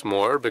about this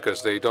more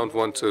because they don't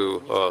want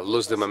to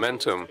lose the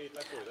momentum.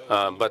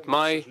 But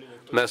my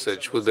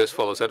message with this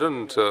follows. I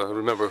don't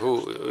remember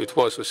who it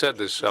was who said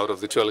this out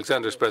of the two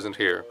Alexanders present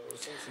here.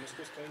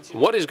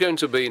 What is going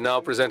to be now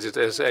presented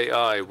as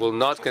AI will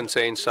not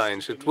contain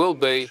science. It will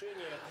be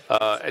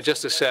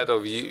just a set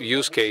of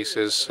use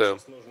cases.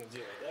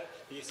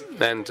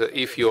 And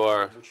if you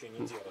are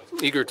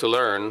eager to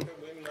learn,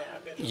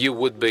 you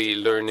would be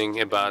learning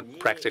about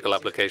practical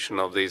application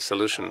of these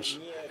solutions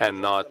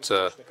and not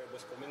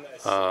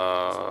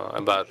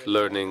about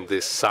learning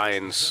the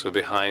science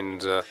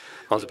behind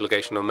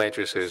multiplication of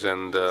matrices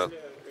and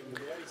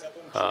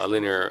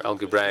linear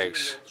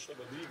algebraics.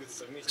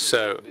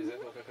 So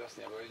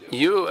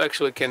you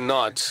actually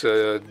cannot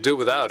do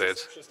without it.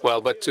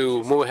 Well, but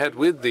to move ahead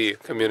with the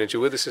community,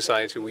 with the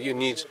society, you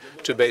need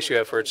to base your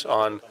efforts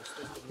on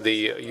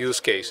the use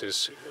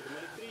cases.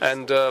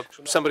 And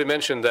somebody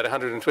mentioned that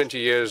 120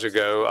 years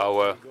ago,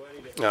 our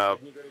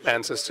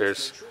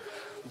ancestors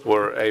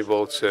were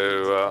able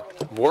to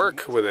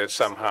work with it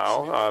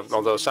somehow,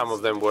 although some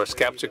of them were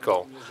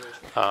skeptical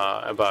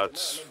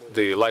about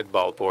the light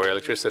bulb or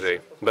electricity,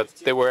 but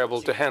they were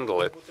able to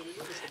handle it.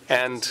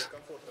 And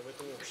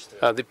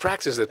the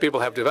practice that people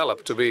have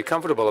developed to be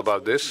comfortable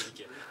about this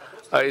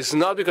is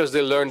not because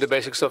they learned the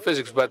basics of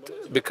physics,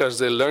 but because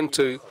they learned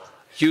to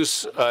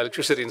use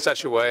electricity in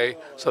such a way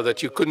so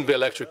that you couldn't be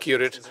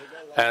electrocuted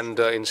and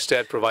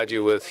instead provide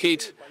you with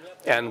heat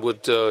and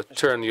would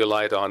turn your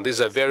light on.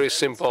 These are very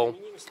simple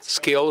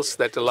skills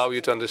that allow you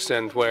to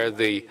understand where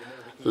the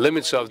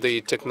limits of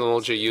the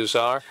technology use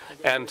are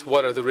and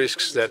what are the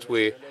risks that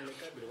we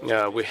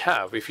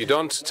have. If you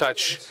don't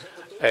touch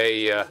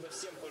a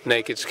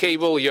naked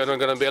cable, you're not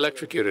going to be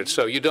electrocuted.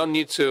 So you don't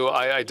need to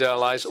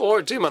idealize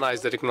or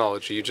demonize the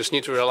technology. You just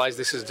need to realize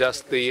this is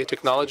just the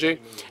technology,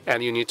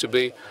 and you need to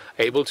be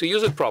able to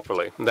use it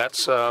properly.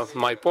 That's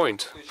my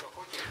point.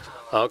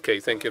 Okay,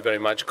 thank you very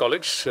much,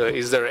 colleagues.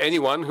 Is there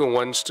anyone who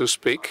wants to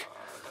speak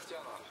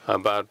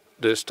about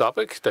this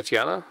topic?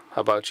 Tatiana,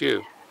 how about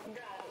you?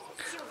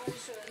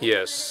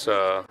 Yes,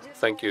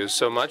 thank you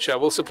so much. I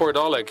will support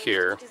Oleg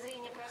here.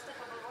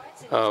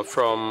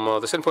 From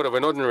the standpoint of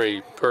an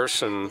ordinary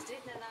person,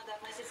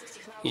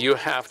 you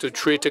have to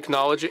treat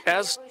technology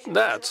as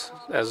that,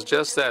 as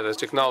just that, as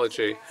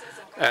technology.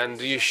 And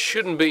you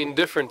shouldn't be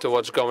indifferent to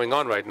what's going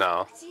on right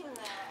now.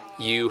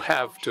 You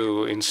have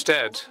to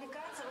instead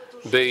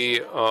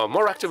be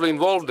more actively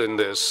involved in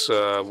this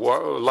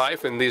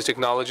life, in these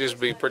technologies,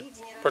 be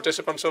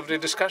participants of the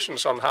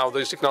discussions on how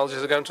these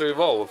technologies are going to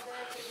evolve.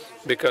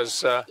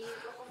 Because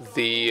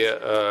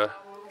the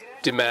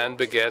demand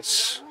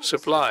begets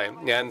supply.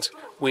 And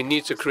we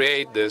need to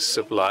create this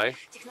supply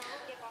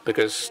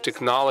because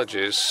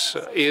technologies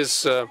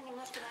is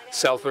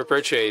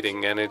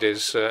self-perpetuating, and it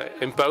is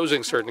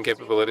imposing certain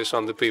capabilities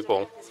on the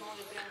people.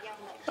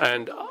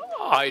 And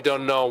I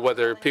don't know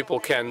whether people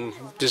can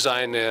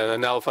design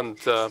an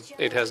elephant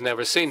it has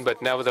never seen,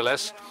 but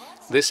nevertheless,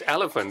 this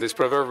elephant, this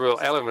proverbial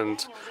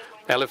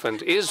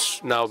elephant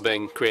is now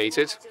being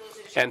created,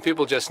 and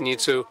people just need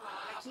to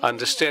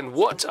understand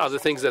what are the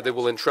things that they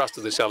will entrust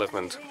to this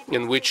elephant,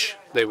 in which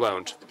they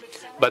won't.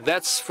 But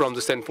that's from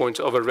the standpoint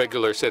of a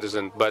regular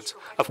citizen. But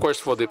of course,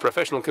 for the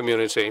professional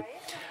community,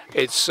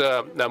 it's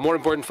more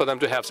important for them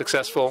to have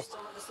successful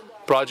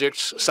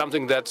projects,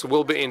 something that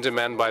will be in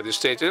demand by the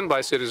state and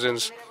by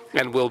citizens,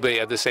 and will be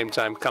at the same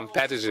time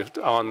competitive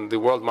on the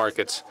world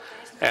markets.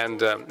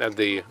 And at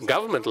the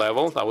government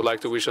level, I would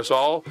like to wish us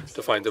all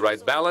to find the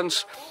right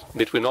balance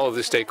between all of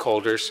the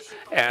stakeholders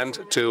and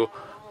to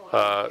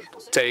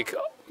take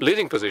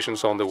leading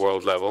positions on the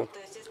world level,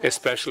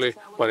 especially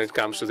when it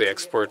comes to the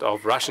export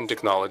of Russian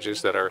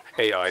technologies that are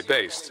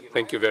AI-based.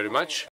 Thank you very much.